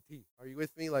like E.T. Are you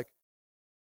with me? Like,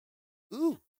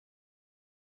 ooh,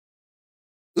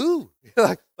 ooh.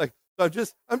 like so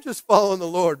I'm just following the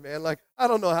Lord, man. Like, I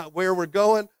don't know where we're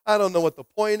going. I don't know what the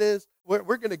point is.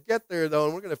 We're gonna get there though,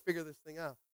 and we're gonna figure this thing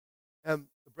out. And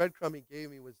the breadcrumb he gave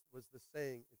me was the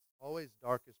saying, it's always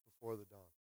darkest before the dawn.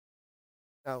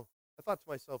 Now, I thought to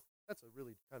myself, that's a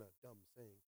really kind of dumb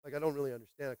saying. Like, I don't really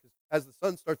understand it, because as the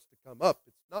sun starts to come up,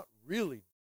 it's not really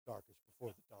darkest before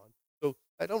the dawn. So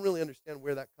I don't really understand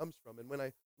where that comes from. And when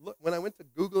I went to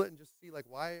Google it and just see, like,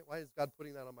 why is God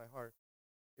putting that on my heart,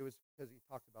 it was because he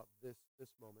talked about this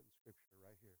moment in Scripture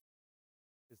right here.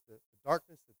 Is the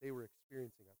darkness that they were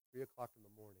experiencing at 3 o'clock in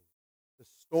the morning, the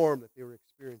storm that they were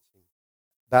experiencing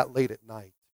that late at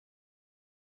night,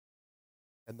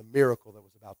 and the miracle that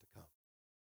was about to come.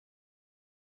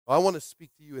 I want to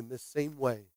speak to you in this same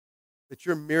way, that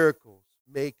your miracles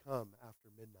may come after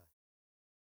midnight.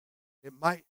 It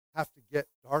might have to get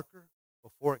darker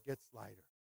before it gets lighter.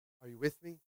 Are you with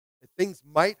me? That things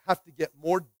might have to get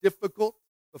more difficult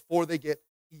before they get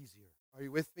easier. Are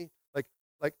you with me?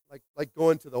 Like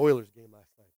going to the Oilers game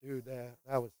last night. Dude,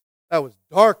 that was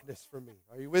darkness for me.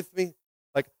 Are you with me?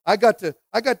 Like, I got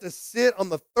to sit on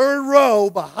the third row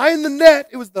behind the net.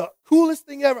 It was the coolest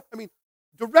thing ever. I mean,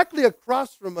 directly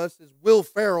across from us is Will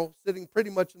Ferrell, sitting pretty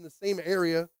much in the same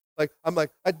area. I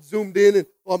zoomed in and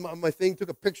on my thing, took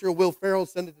a picture of Will Ferrell,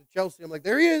 sent it to Chelsea. I'm like,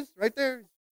 there he is, right there.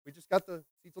 We just got the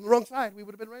seats on the wrong side. We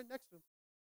would have been right next to him.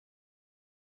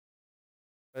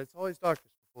 But it's always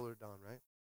darkest before the dawn, right?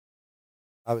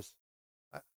 I was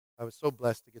so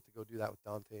blessed to get to go do that with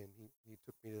Dante, and he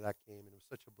took me to that game, and it was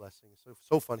such a blessing.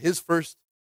 So fun. His first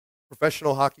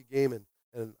professional hockey game,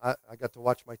 and I got to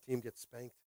watch my team get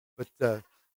spanked. But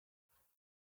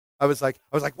I was like,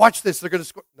 watch this. They're going to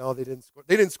score. No, they didn't score.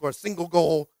 They didn't score a single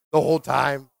goal the whole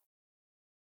time.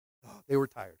 Oh, they were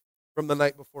tired from the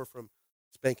night before from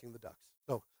spanking the Ducks.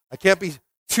 So I can't be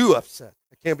too upset.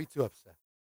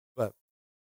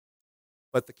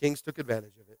 But the Kings took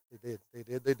advantage of it.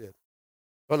 They did.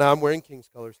 Well, now I'm wearing Kings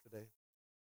colors today.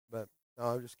 But no,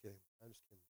 I'm just kidding.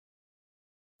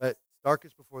 But it's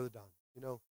darkest before the dawn. You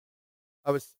know,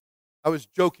 I was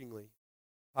jokingly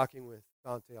talking with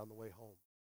Dante on the way home.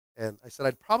 And I said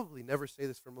I'd probably never say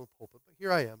this from the pulpit, but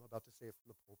here I am about to say it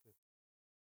from the pulpit.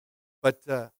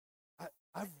 But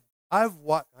I've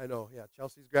watched. I know, yeah.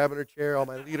 Chelsea's grabbing her chair. All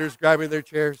my leaders grabbing their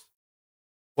chairs.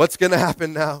 What's going to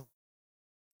happen now?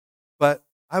 But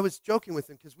I was joking with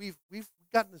him because we've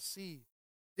gotten to see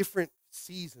different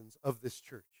seasons of this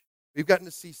church. We've gotten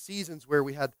to see seasons where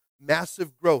we had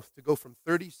massive growth to go from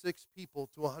 36 people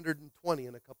to 120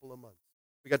 in a couple of months.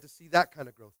 We got to see that kind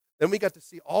of growth. Then we got to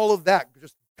see all of that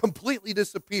just completely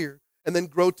disappear and then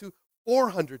grow to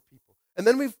 400 people. And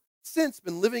then we've since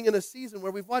been living in a season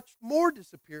where we've watched more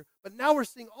disappear, but now we're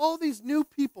seeing all these new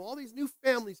people, all these new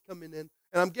families coming in,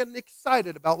 and I'm getting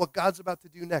excited about what God's about to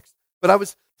do next. But I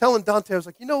was telling Dante, I was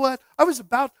like, you know what? I've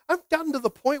gotten to the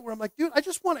point where I'm like, dude, I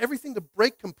just want everything to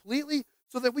break completely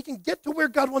so that we can get to where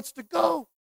God wants to go.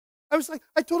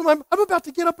 I told him, I'm about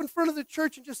to get up in front of the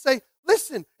church and just say,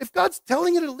 listen, if God's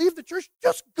telling you to leave the church,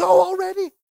 just go already.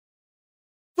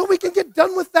 So we can get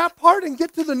done with that part and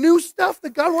get to the new stuff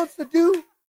that God wants to do.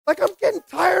 Like, I'm getting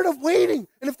tired of waiting.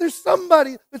 And if there's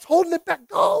somebody that's holding it back,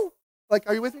 go. Like,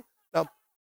 are you with me?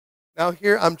 Now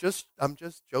here, I'm just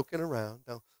joking around.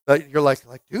 Now, you're like,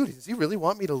 dude, does he really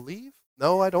want me to leave?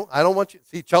 No, I don't want you.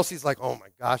 See, Chelsea's like, oh my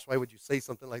gosh, why would you say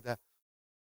something like that?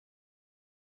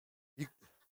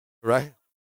 Right?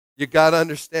 You got to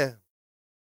understand.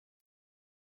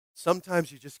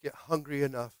 Sometimes you just get hungry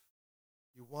enough.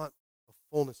 You want the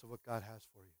fullness of what God has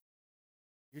for you.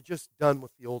 You're just done with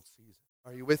the old season.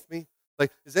 Are you with me? Like,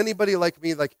 is anybody like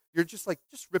me? Like, you're just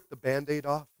rip the Band-Aid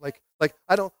off. Like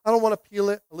I don't want to peel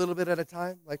it a little bit at a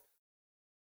time. Like,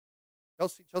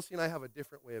 Chelsea and I have a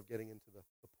different way of getting into the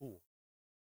pool.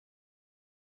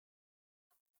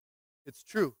 It's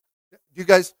true. Do you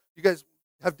guys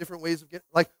have different ways of getting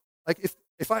like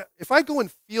if I go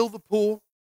and feel the pool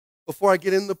before I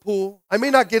get in the pool, I may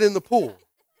not get in the pool.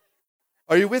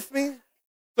 Are you with me?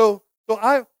 So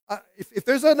if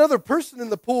there's another person in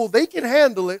the pool, they can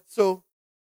handle it. So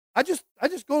I just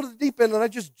go to the deep end and I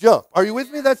just jump. Are you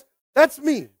with me? That's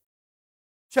me.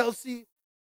 Chelsea,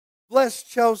 bless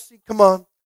Chelsea. Come on.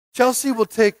 Chelsea will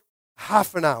take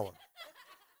half an hour.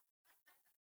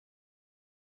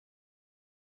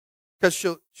 Because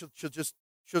she'll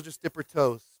just dip her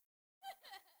toes.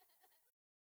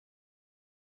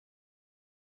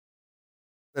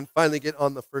 Then finally get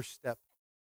on the first step.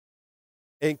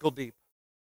 ankle deep.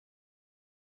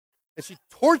 And she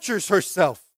tortures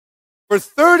herself for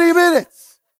 30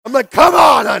 minutes. I'm like, come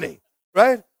on, honey,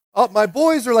 right? My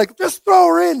boys are like, just throw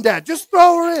her in, Dad. Just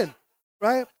throw her in,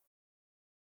 right?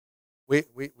 We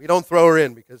don't throw her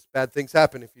in because bad things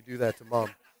happen if you do that to Mom.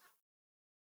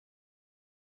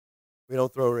 We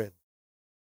don't throw her in.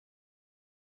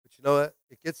 But you know what?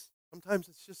 Sometimes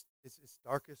it's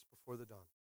darkest before the dawn.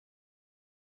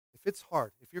 If it's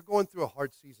hard, if you're going through a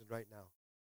hard season right now,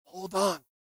 hold on.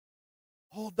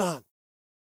 Hold on.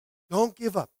 Don't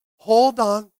give up. Hold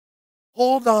on.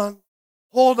 Hold on.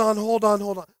 Hold on, hold on,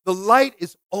 hold on. The light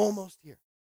is almost here.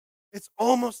 It's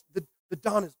almost, the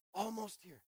dawn is almost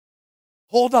here.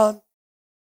 Hold on.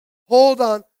 Hold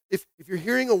on. If you're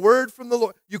hearing a word from the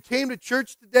Lord, you came to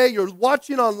church today, you're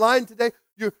watching online today,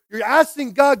 you're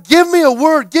asking God, give me a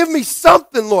word, give me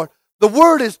something, Lord. The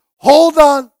word is, hold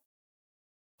on.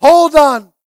 Hold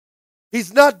on.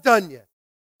 He's not done yet.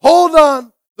 Hold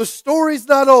on. The story's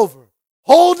not over.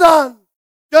 Hold on.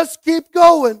 Just keep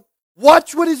going.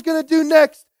 Watch what he's going to do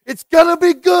next. It's going to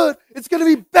be good. It's going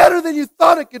to be better than you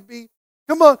thought it could be.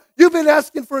 Come on. You've been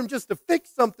asking for him just to fix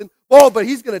something. Oh, but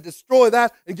he's going to destroy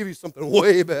that and give you something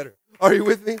way better. Are you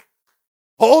with me?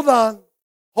 Hold on.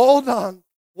 Hold on.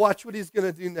 Watch what he's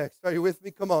going to do next. Are you with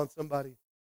me? Come on, somebody.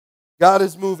 God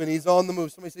is moving. He's on the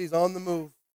move. Somebody say he's on the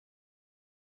move.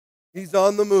 He's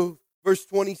on the move. Verse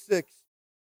 26.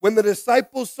 When the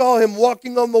disciples saw him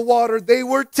walking on the water, they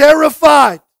were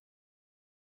terrified.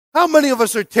 How many of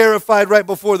us are terrified right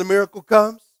before the miracle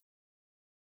comes?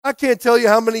 I can't tell you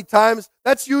how many times.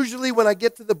 That's usually when I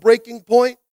get to the breaking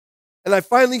point and I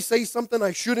finally say something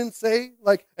I shouldn't say,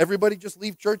 like everybody just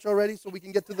leave church already so we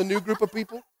can get to the new group of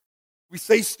people. We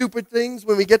say stupid things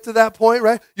when we get to that point,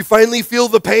 right? You finally feel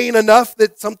the pain enough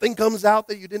that something comes out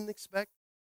that you didn't expect.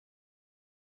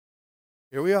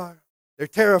 Here we are. They're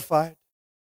terrified.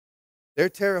 They're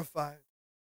terrified.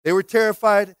 They were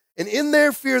terrified, and in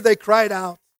their fear they cried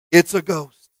out, "It's a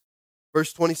ghost."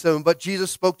 Verse 27, but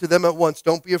Jesus spoke to them at once.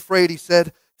 "Don't be afraid," he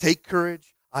said. "Take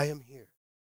courage, I am here."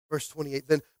 Verse 28,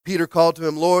 then Peter called to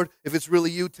him, "Lord, if it's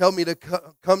really you, tell me to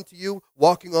come to you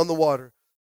walking on the water."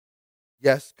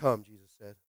 "Yes, come," Jesus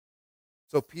said.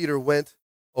 So Peter went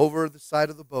over the side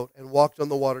of the boat and walked on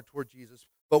the water toward Jesus.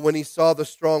 But when he saw the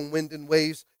strong wind and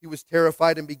waves, he was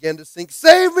terrified and began to sink.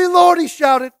 "Save me, Lord," he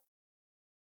shouted.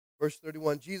 Verse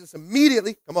 31, Jesus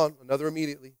immediately, come on, another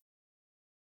immediately.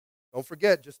 Don't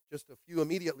forget, just a few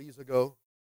immediatelys ago,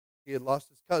 he had lost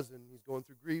his cousin. He's going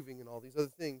through grieving and all these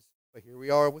other things. But here we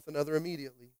are with another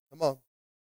immediately. Come on.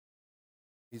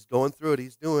 He's going through it.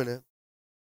 He's doing it.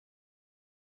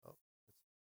 Oh.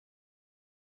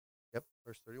 Yep,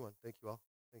 verse 31. Thank you all.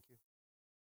 Thank you.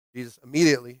 Jesus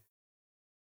immediately,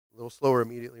 a little slower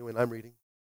immediately when I'm reading,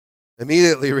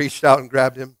 immediately reached out and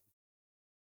grabbed him.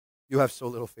 "You have so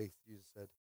little faith," Jesus said.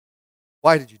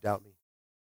 "Why did you doubt me?"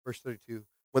 Verse 32.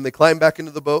 When they climbed back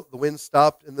into the boat, the wind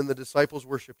stopped, and then the disciples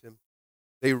worshipped him.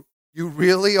 "You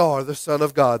really are the Son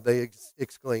of God," they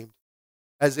exclaimed,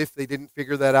 as if they didn't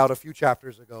figure that out a few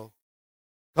chapters ago.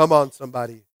 Come on,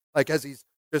 somebody. Like as he's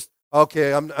just,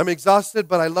 okay, I'm exhausted,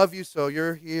 but I love you, so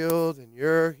you're healed, and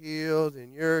you're healed,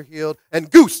 and you're healed. And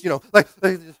goose, like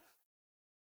this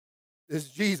is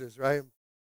Jesus, right?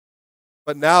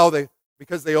 But now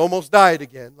because they almost died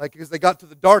again, like because they got to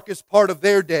the darkest part of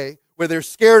their day, where they're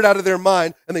scared out of their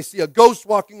mind, and they see a ghost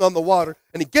walking on the water,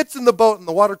 and he gets in the boat, and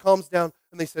the water calms down,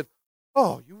 and they said,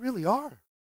 "Oh, you really are.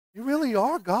 You really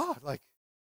are God." Like,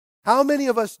 how many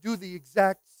of us do the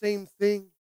exact same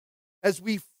thing as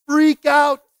we freak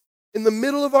out in the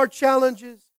middle of our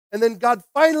challenges, and then God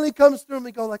finally comes through, and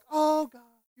we go like, "Oh, God,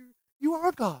 you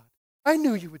are God. I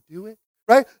knew you would do it."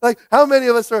 Right? Like, how many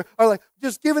of us are like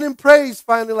just giving him praise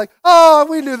finally, like, "Oh,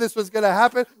 we knew this was going to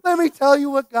happen. Let me tell you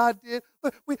what God did.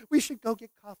 But we should go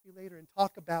get coffee later and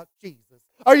talk about Jesus."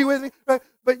 Are you with me? Right?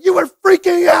 But you were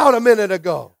freaking out a minute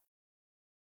ago.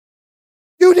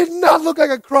 You did not look like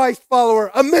a Christ follower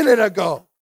a minute ago.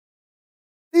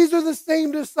 These are the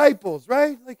same disciples,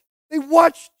 right? Like, they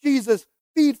watched Jesus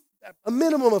feed a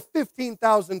minimum of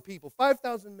 15,000 people,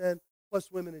 5,000 men plus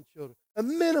women and children. A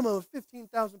minimum of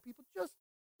 15,000 people just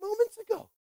moments ago.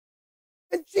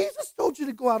 And Jesus told you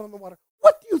to go out on the water.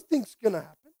 What do you think's going to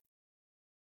happen?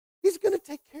 He's going to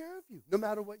take care of you no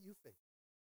matter what you think.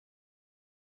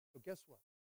 So guess what?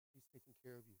 He's taking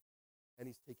care of you. And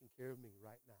he's taking care of me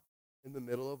right now. In the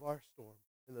middle of our storm,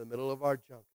 in the middle of our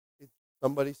junk.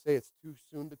 Somebody say it's too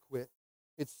soon to quit.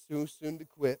 It's too soon to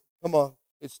quit. Come on.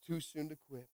 It's too soon to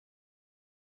quit.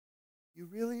 "You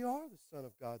really are the Son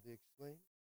of God," they exclaimed.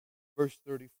 Verse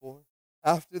 34.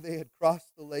 After they had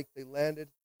crossed the lake, they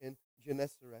landed in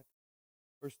Gennesaret.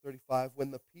 Verse 35, when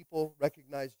the people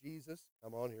recognized Jesus,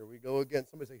 come on, here we go again.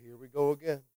 Somebody say, here we go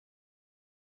again.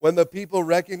 When the people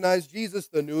recognized Jesus,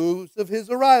 the news of his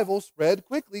arrival spread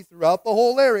quickly throughout the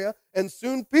whole area, and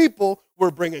soon people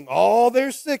were bringing all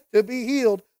their sick to be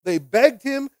healed. They begged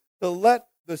him to let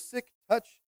the sick touch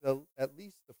at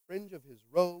least the fringe of his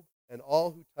robe, and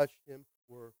all who touched him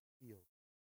were healed.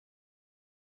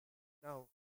 Now,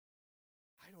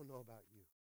 I don't know about you,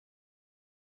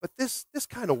 but this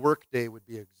kind of work day would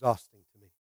be exhausting to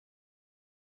me.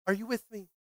 Are you with me?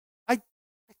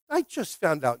 I just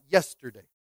found out yesterday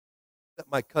that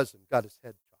my cousin got his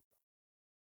head chopped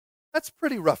off. That's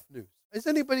pretty rough news. Is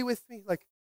anybody with me?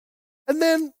 And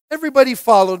then everybody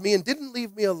followed me and didn't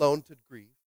leave me alone to grieve.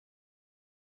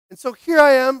 And so here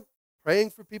I am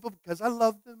praying for people because I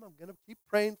love them. I'm going to keep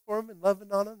praying for them and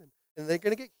loving on them. And they're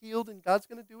going to get healed and God's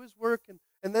going to do his work.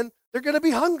 And then they're going to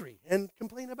be hungry and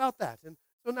complain about that. And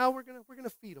so now we're going to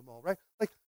feed them all, right?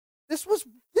 This was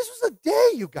a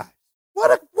day, you guys.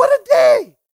 What a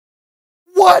day.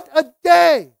 What a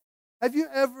day. Have you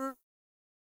ever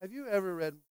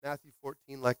read Matthew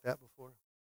 14 like that before?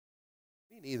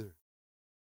 Me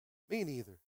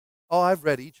neither. Oh, I've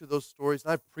read each of those stories,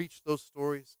 and I've preached those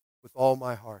stories with all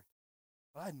my heart.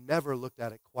 But I never looked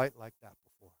at it quite like that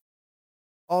before.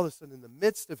 All of a sudden, in the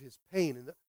midst of his pain,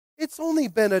 it's only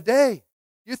been a day.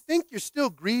 You think you're still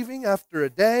grieving after a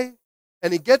day?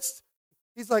 And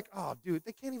he's like, oh, dude,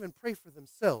 they can't even pray for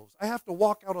themselves. I have to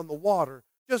walk out on the water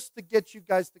just to get you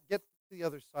guys to get to the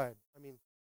other side. I mean,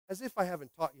 as if I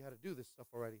haven't taught you how to do this stuff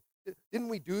already. Didn't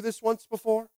we do this once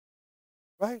before?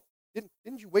 Right?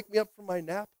 Didn't you wake me up from my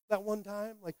nap that one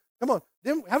time? Come on.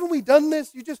 Haven't we done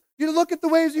this? You look at the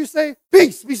waves and you say,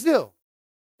 peace, be still.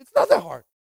 It's not that hard.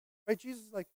 Right? Jesus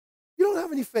is like, you don't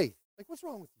have any faith. What's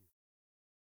wrong with you?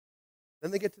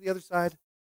 Then they get to the other side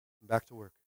and back to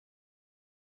work.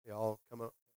 They all come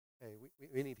up. Hey,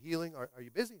 we need healing. Are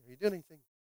you busy? Are you doing anything?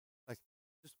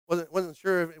 Just wasn't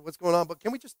sure what's going on, but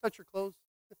can we just touch your clothes?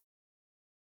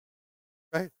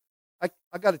 Right?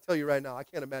 I got to tell you right now, I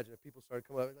can't imagine if people started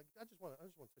coming up I just want to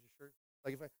touch your shirt.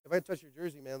 If I touch your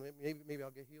jersey, man, maybe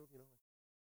I'll get healed.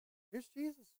 Here's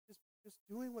Jesus, just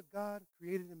doing what God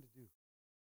created him to do.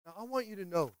 Now I want you to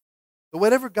know that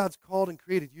whatever God's called and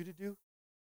created you to do,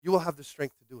 you will have the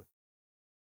strength to do it.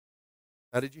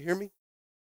 Now, did you hear me?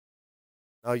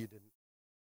 No, you didn't.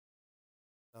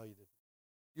 No, you didn't.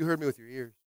 You heard me with your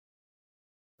ears,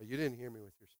 but you didn't hear me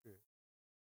with your spirit.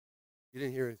 You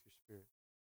didn't hear it with your spirit,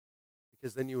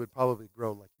 because then you would probably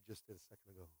groan like you just did a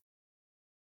second ago.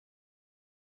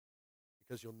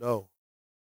 Because you'll know,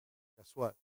 guess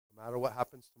what? No matter what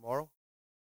happens tomorrow,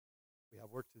 we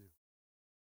have work to do.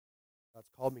 God's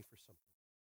called me for something.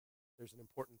 There's an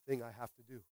important thing I have to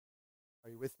do.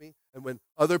 Are you with me? And when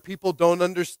other people don't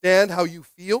understand how you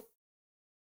feel,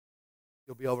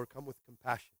 you'll be overcome with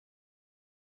compassion,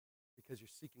 because you're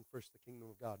seeking first the kingdom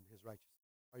of God and his righteousness.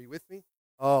 Are you with me?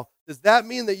 Oh, does that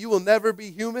mean that you will never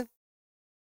be human?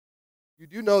 You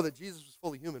do know that Jesus was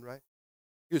fully human, right?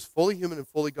 He was fully human and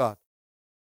fully God.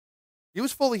 He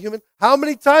was fully human. How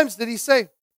many times did he say,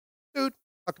 dude,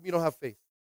 how come you don't have faith?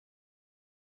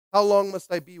 How long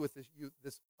must I be with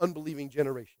this unbelieving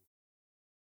generation?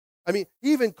 I mean,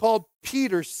 he even called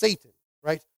Peter Satan,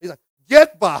 right? He's like,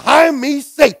 get behind me,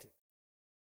 Satan.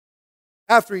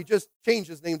 After he just changed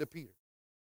his name to Peter.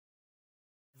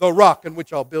 The rock on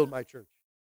which I'll build my church.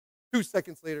 2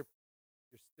 seconds later,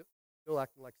 you're still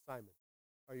acting like Simon.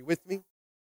 Are you with me?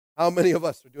 How many of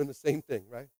us are doing the same thing,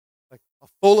 right?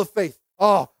 Full of faith.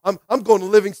 Oh, I'm going to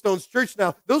Livingstone's church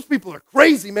now. Those people are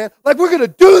crazy, man. We're going to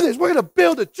do this. We're going to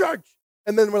build a church.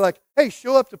 And then we're like, hey,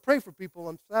 show up to pray for people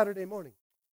on Saturday morning.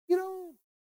 Kind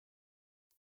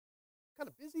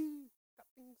of busy. Got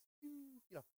things to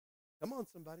do. Come on,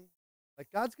 somebody.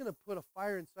 God's going to put a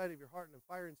fire inside of your heart and a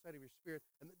fire inside of your spirit,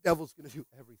 and the devil's going to do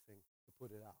everything to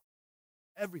put it out.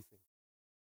 Everything.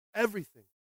 Everything.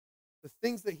 The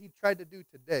things that he tried to do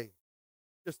today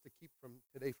just to keep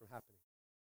today from happening.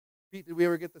 Pete, did we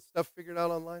ever get the stuff figured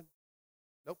out online?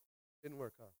 Nope. Didn't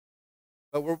work, huh?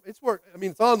 But it's work. I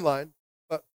mean, it's online,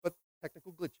 but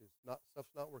technical glitches. Stuff's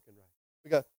not working right. We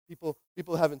got people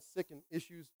having sick and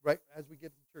issues right as we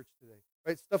get to church today.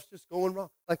 Right? Stuff's just going wrong.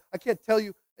 I can't tell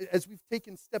you, as we've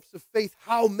taken steps of faith,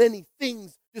 how many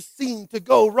things just seem to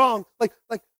go wrong.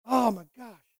 Oh my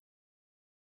gosh.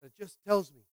 But it just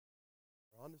tells me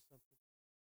we're on to something.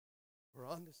 We're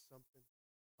on to something.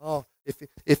 Oh,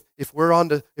 if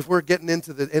we're getting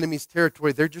into the enemy's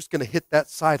territory, they're just going to hit that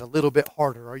side a little bit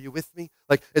harder. Are you with me?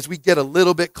 Like as we get a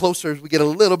little bit closer, as we get a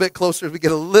little bit closer, as we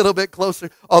get a little bit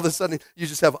closer, all of a sudden you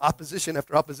just have opposition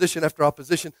after opposition after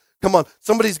opposition. Come on,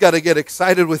 somebody's got to get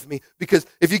excited with me, because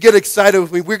if you get excited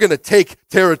with me, we're going to take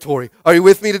territory. Are you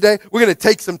with me today? We're going to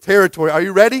take some territory. Are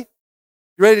you ready? You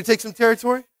ready to take some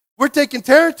territory? We're taking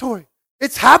territory.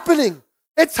 It's happening.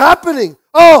 It's happening.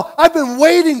 Oh, I've been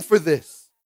waiting for this.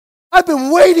 I've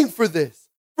been waiting for this.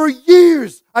 For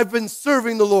years, I've been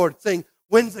serving the Lord, saying,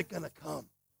 when's it going to come?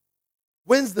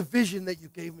 When's the vision that you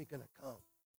gave me going to come?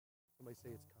 Somebody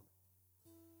say it's coming.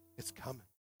 It's coming.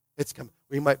 It's coming.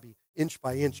 We might be inch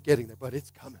by inch getting there, but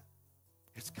it's coming.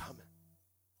 It's coming.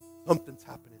 Something's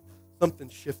happening.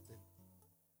 Something's shifting.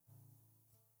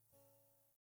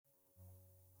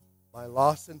 My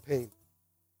loss and pain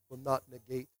will not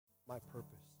negate my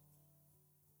purpose.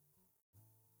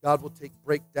 God will take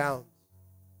breakdowns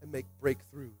and make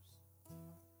breakthroughs.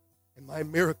 And my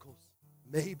miracles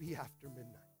may be after midnight.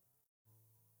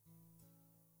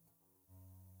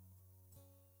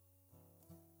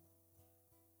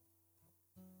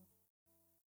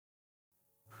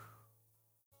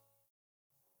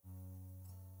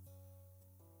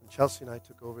 When Chelsea and I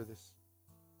took over this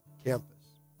campus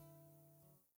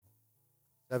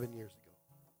 7 years ago,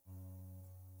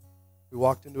 we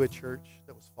walked into a church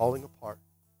that was falling apart,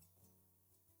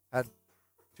 had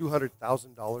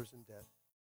 $200,000 in debt.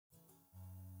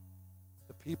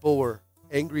 The people were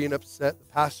angry and upset. The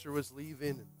pastor was leaving,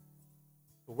 and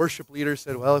the worship leader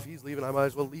said, well, if he's leaving, I might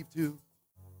as well leave too.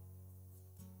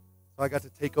 So I got to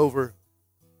take over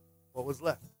what was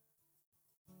left.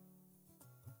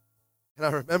 And I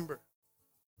remember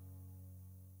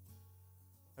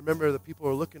the people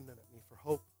were looking at me for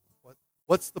hope.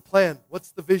 What's the plan?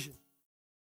 What's the vision?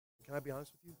 And can I be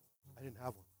honest with you? I didn't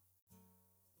have one.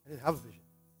 I didn't have a vision.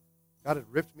 God had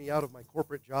ripped me out of my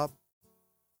corporate job.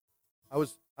 I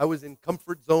was in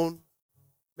comfort zone,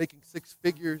 making 6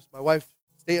 figures. My wife,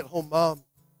 stay-at-home mom.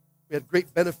 We had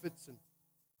great benefits, and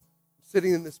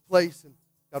sitting in this place, and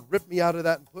God ripped me out of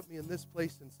that and put me in this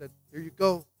place and said, here you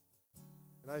go.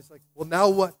 And I was like, well, now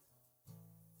what?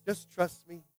 Just trust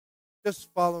me.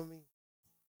 Just follow me.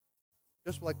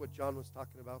 Just like what John was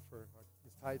talking about for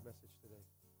his tithe message today.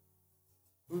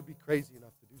 Who would be crazy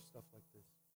enough to do stuff like this?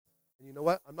 And you know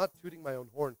what? I'm not tooting my own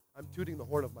horn. I'm tooting the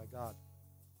horn of my God.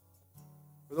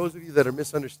 For those of you that are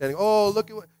misunderstanding, oh, look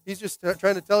at what, he's just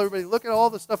trying to tell everybody, look at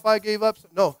all the stuff I gave up.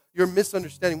 No, you're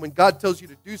misunderstanding. When God tells you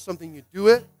to do something, you do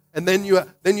it, and then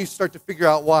you start to figure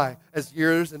out why. As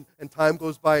years and time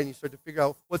goes by, and you start to figure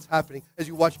out what's happening as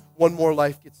you watch one more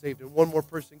life get saved, and one more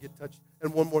person get touched,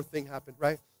 and one more thing happen,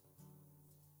 right?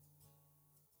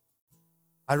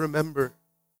 I remember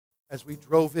as we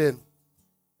drove in,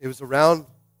 it was around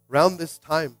this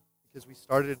time, because we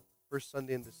started first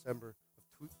Sunday in December of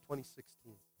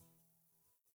 2016.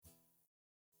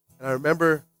 And I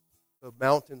remember the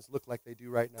mountains look like they do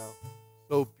right now,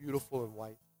 so beautiful and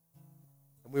white.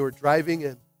 And we were driving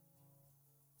in,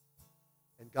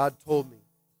 and God told me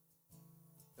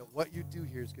that what you do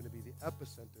here is going to be the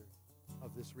epicenter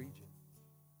of this region.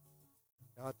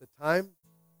 Now at the time,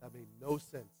 that made no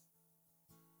sense,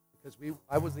 because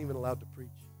I wasn't even allowed to preach.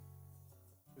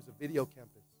 It was a video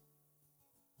campus.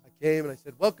 I came and I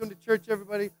said, welcome to church,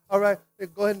 everybody. All right,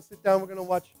 go ahead and sit down. We're going to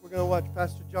watch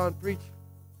Pastor John preach.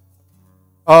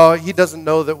 Oh, he doesn't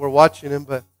know that we're watching him,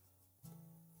 but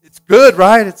it's good,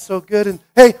 right? It's so good. And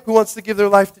hey, who wants to give their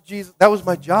life to Jesus? That was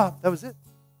my job. That was it.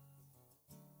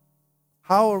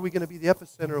 How are we going to be the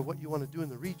epicenter of what you want to do in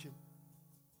the region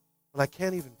when I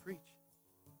can't even preach?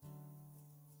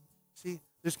 See,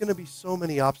 there's going to be so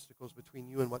many obstacles between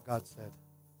you and what God said.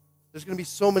 There's going to be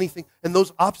so many things. And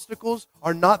those obstacles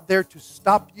are not there to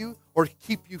stop you or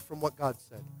keep you from what God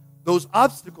said. Those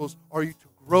obstacles are to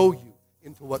grow you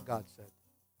into what God said.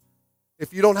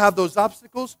 If you don't have those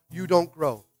obstacles, you don't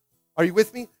grow. Are you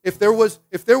with me? If there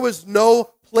was no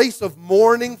place of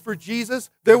mourning for Jesus,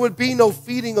 there would be no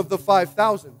feeding of the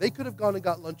 5,000. They could have gone and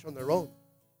got lunch on their own.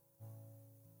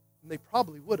 And they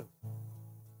probably would have.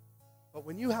 But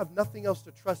when you have nothing else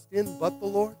to trust in but the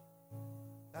Lord,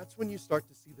 that's when you start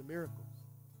to see the miracles.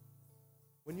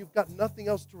 When you've got nothing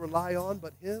else to rely on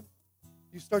but Him,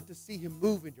 you start to see Him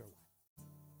move in your life.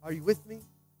 Are you with me?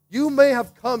 You may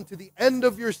have come to the end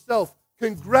of yourself.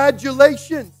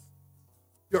 Congratulations!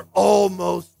 You're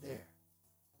almost there.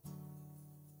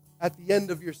 At the end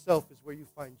of yourself is where you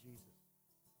find Jesus.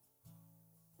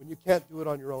 When you can't do it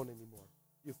on your own anymore,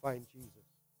 you find Jesus.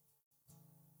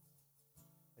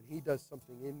 And He does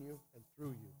something in you and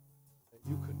through you that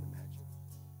you couldn't imagine.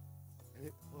 And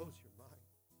it blows your mind.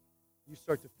 You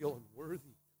start to feel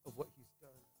unworthy of what he's done.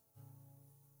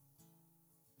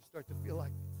 You start to feel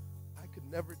like, I could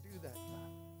never do that,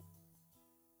 God.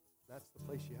 That's the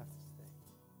place you have to stay.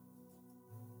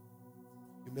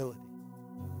 Humility.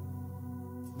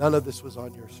 None of this was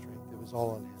on your strength. It was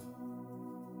all on him.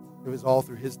 It was all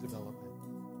through his development.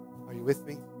 Are you with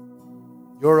me?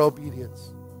 Your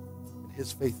obedience and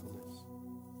his faithfulness.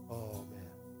 Oh,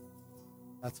 man.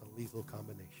 That's a lethal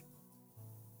combination.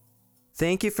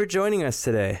 Thank you for joining us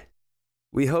today.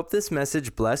 We hope this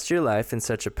message blessed your life in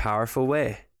such a powerful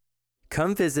way.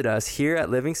 Come visit us here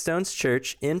at Living Stones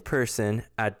Church in person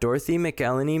at Dorothy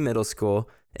McElhenney Middle School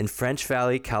in French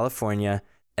Valley, California,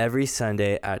 every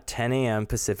Sunday at 10 a.m.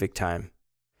 Pacific Time.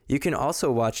 You can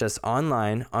also watch us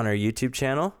online on our YouTube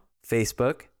channel,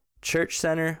 Facebook, Church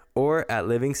Center, or at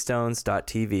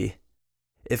livingstones.tv.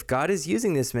 If God is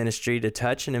using this ministry to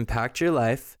touch and impact your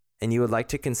life, and you would like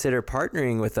to consider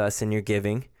partnering with us in your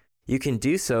giving, you can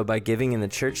do so by giving in the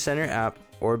Church Center app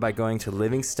or by going to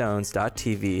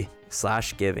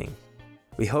livingstones.tv/giving.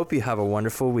 We hope you have a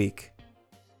wonderful week.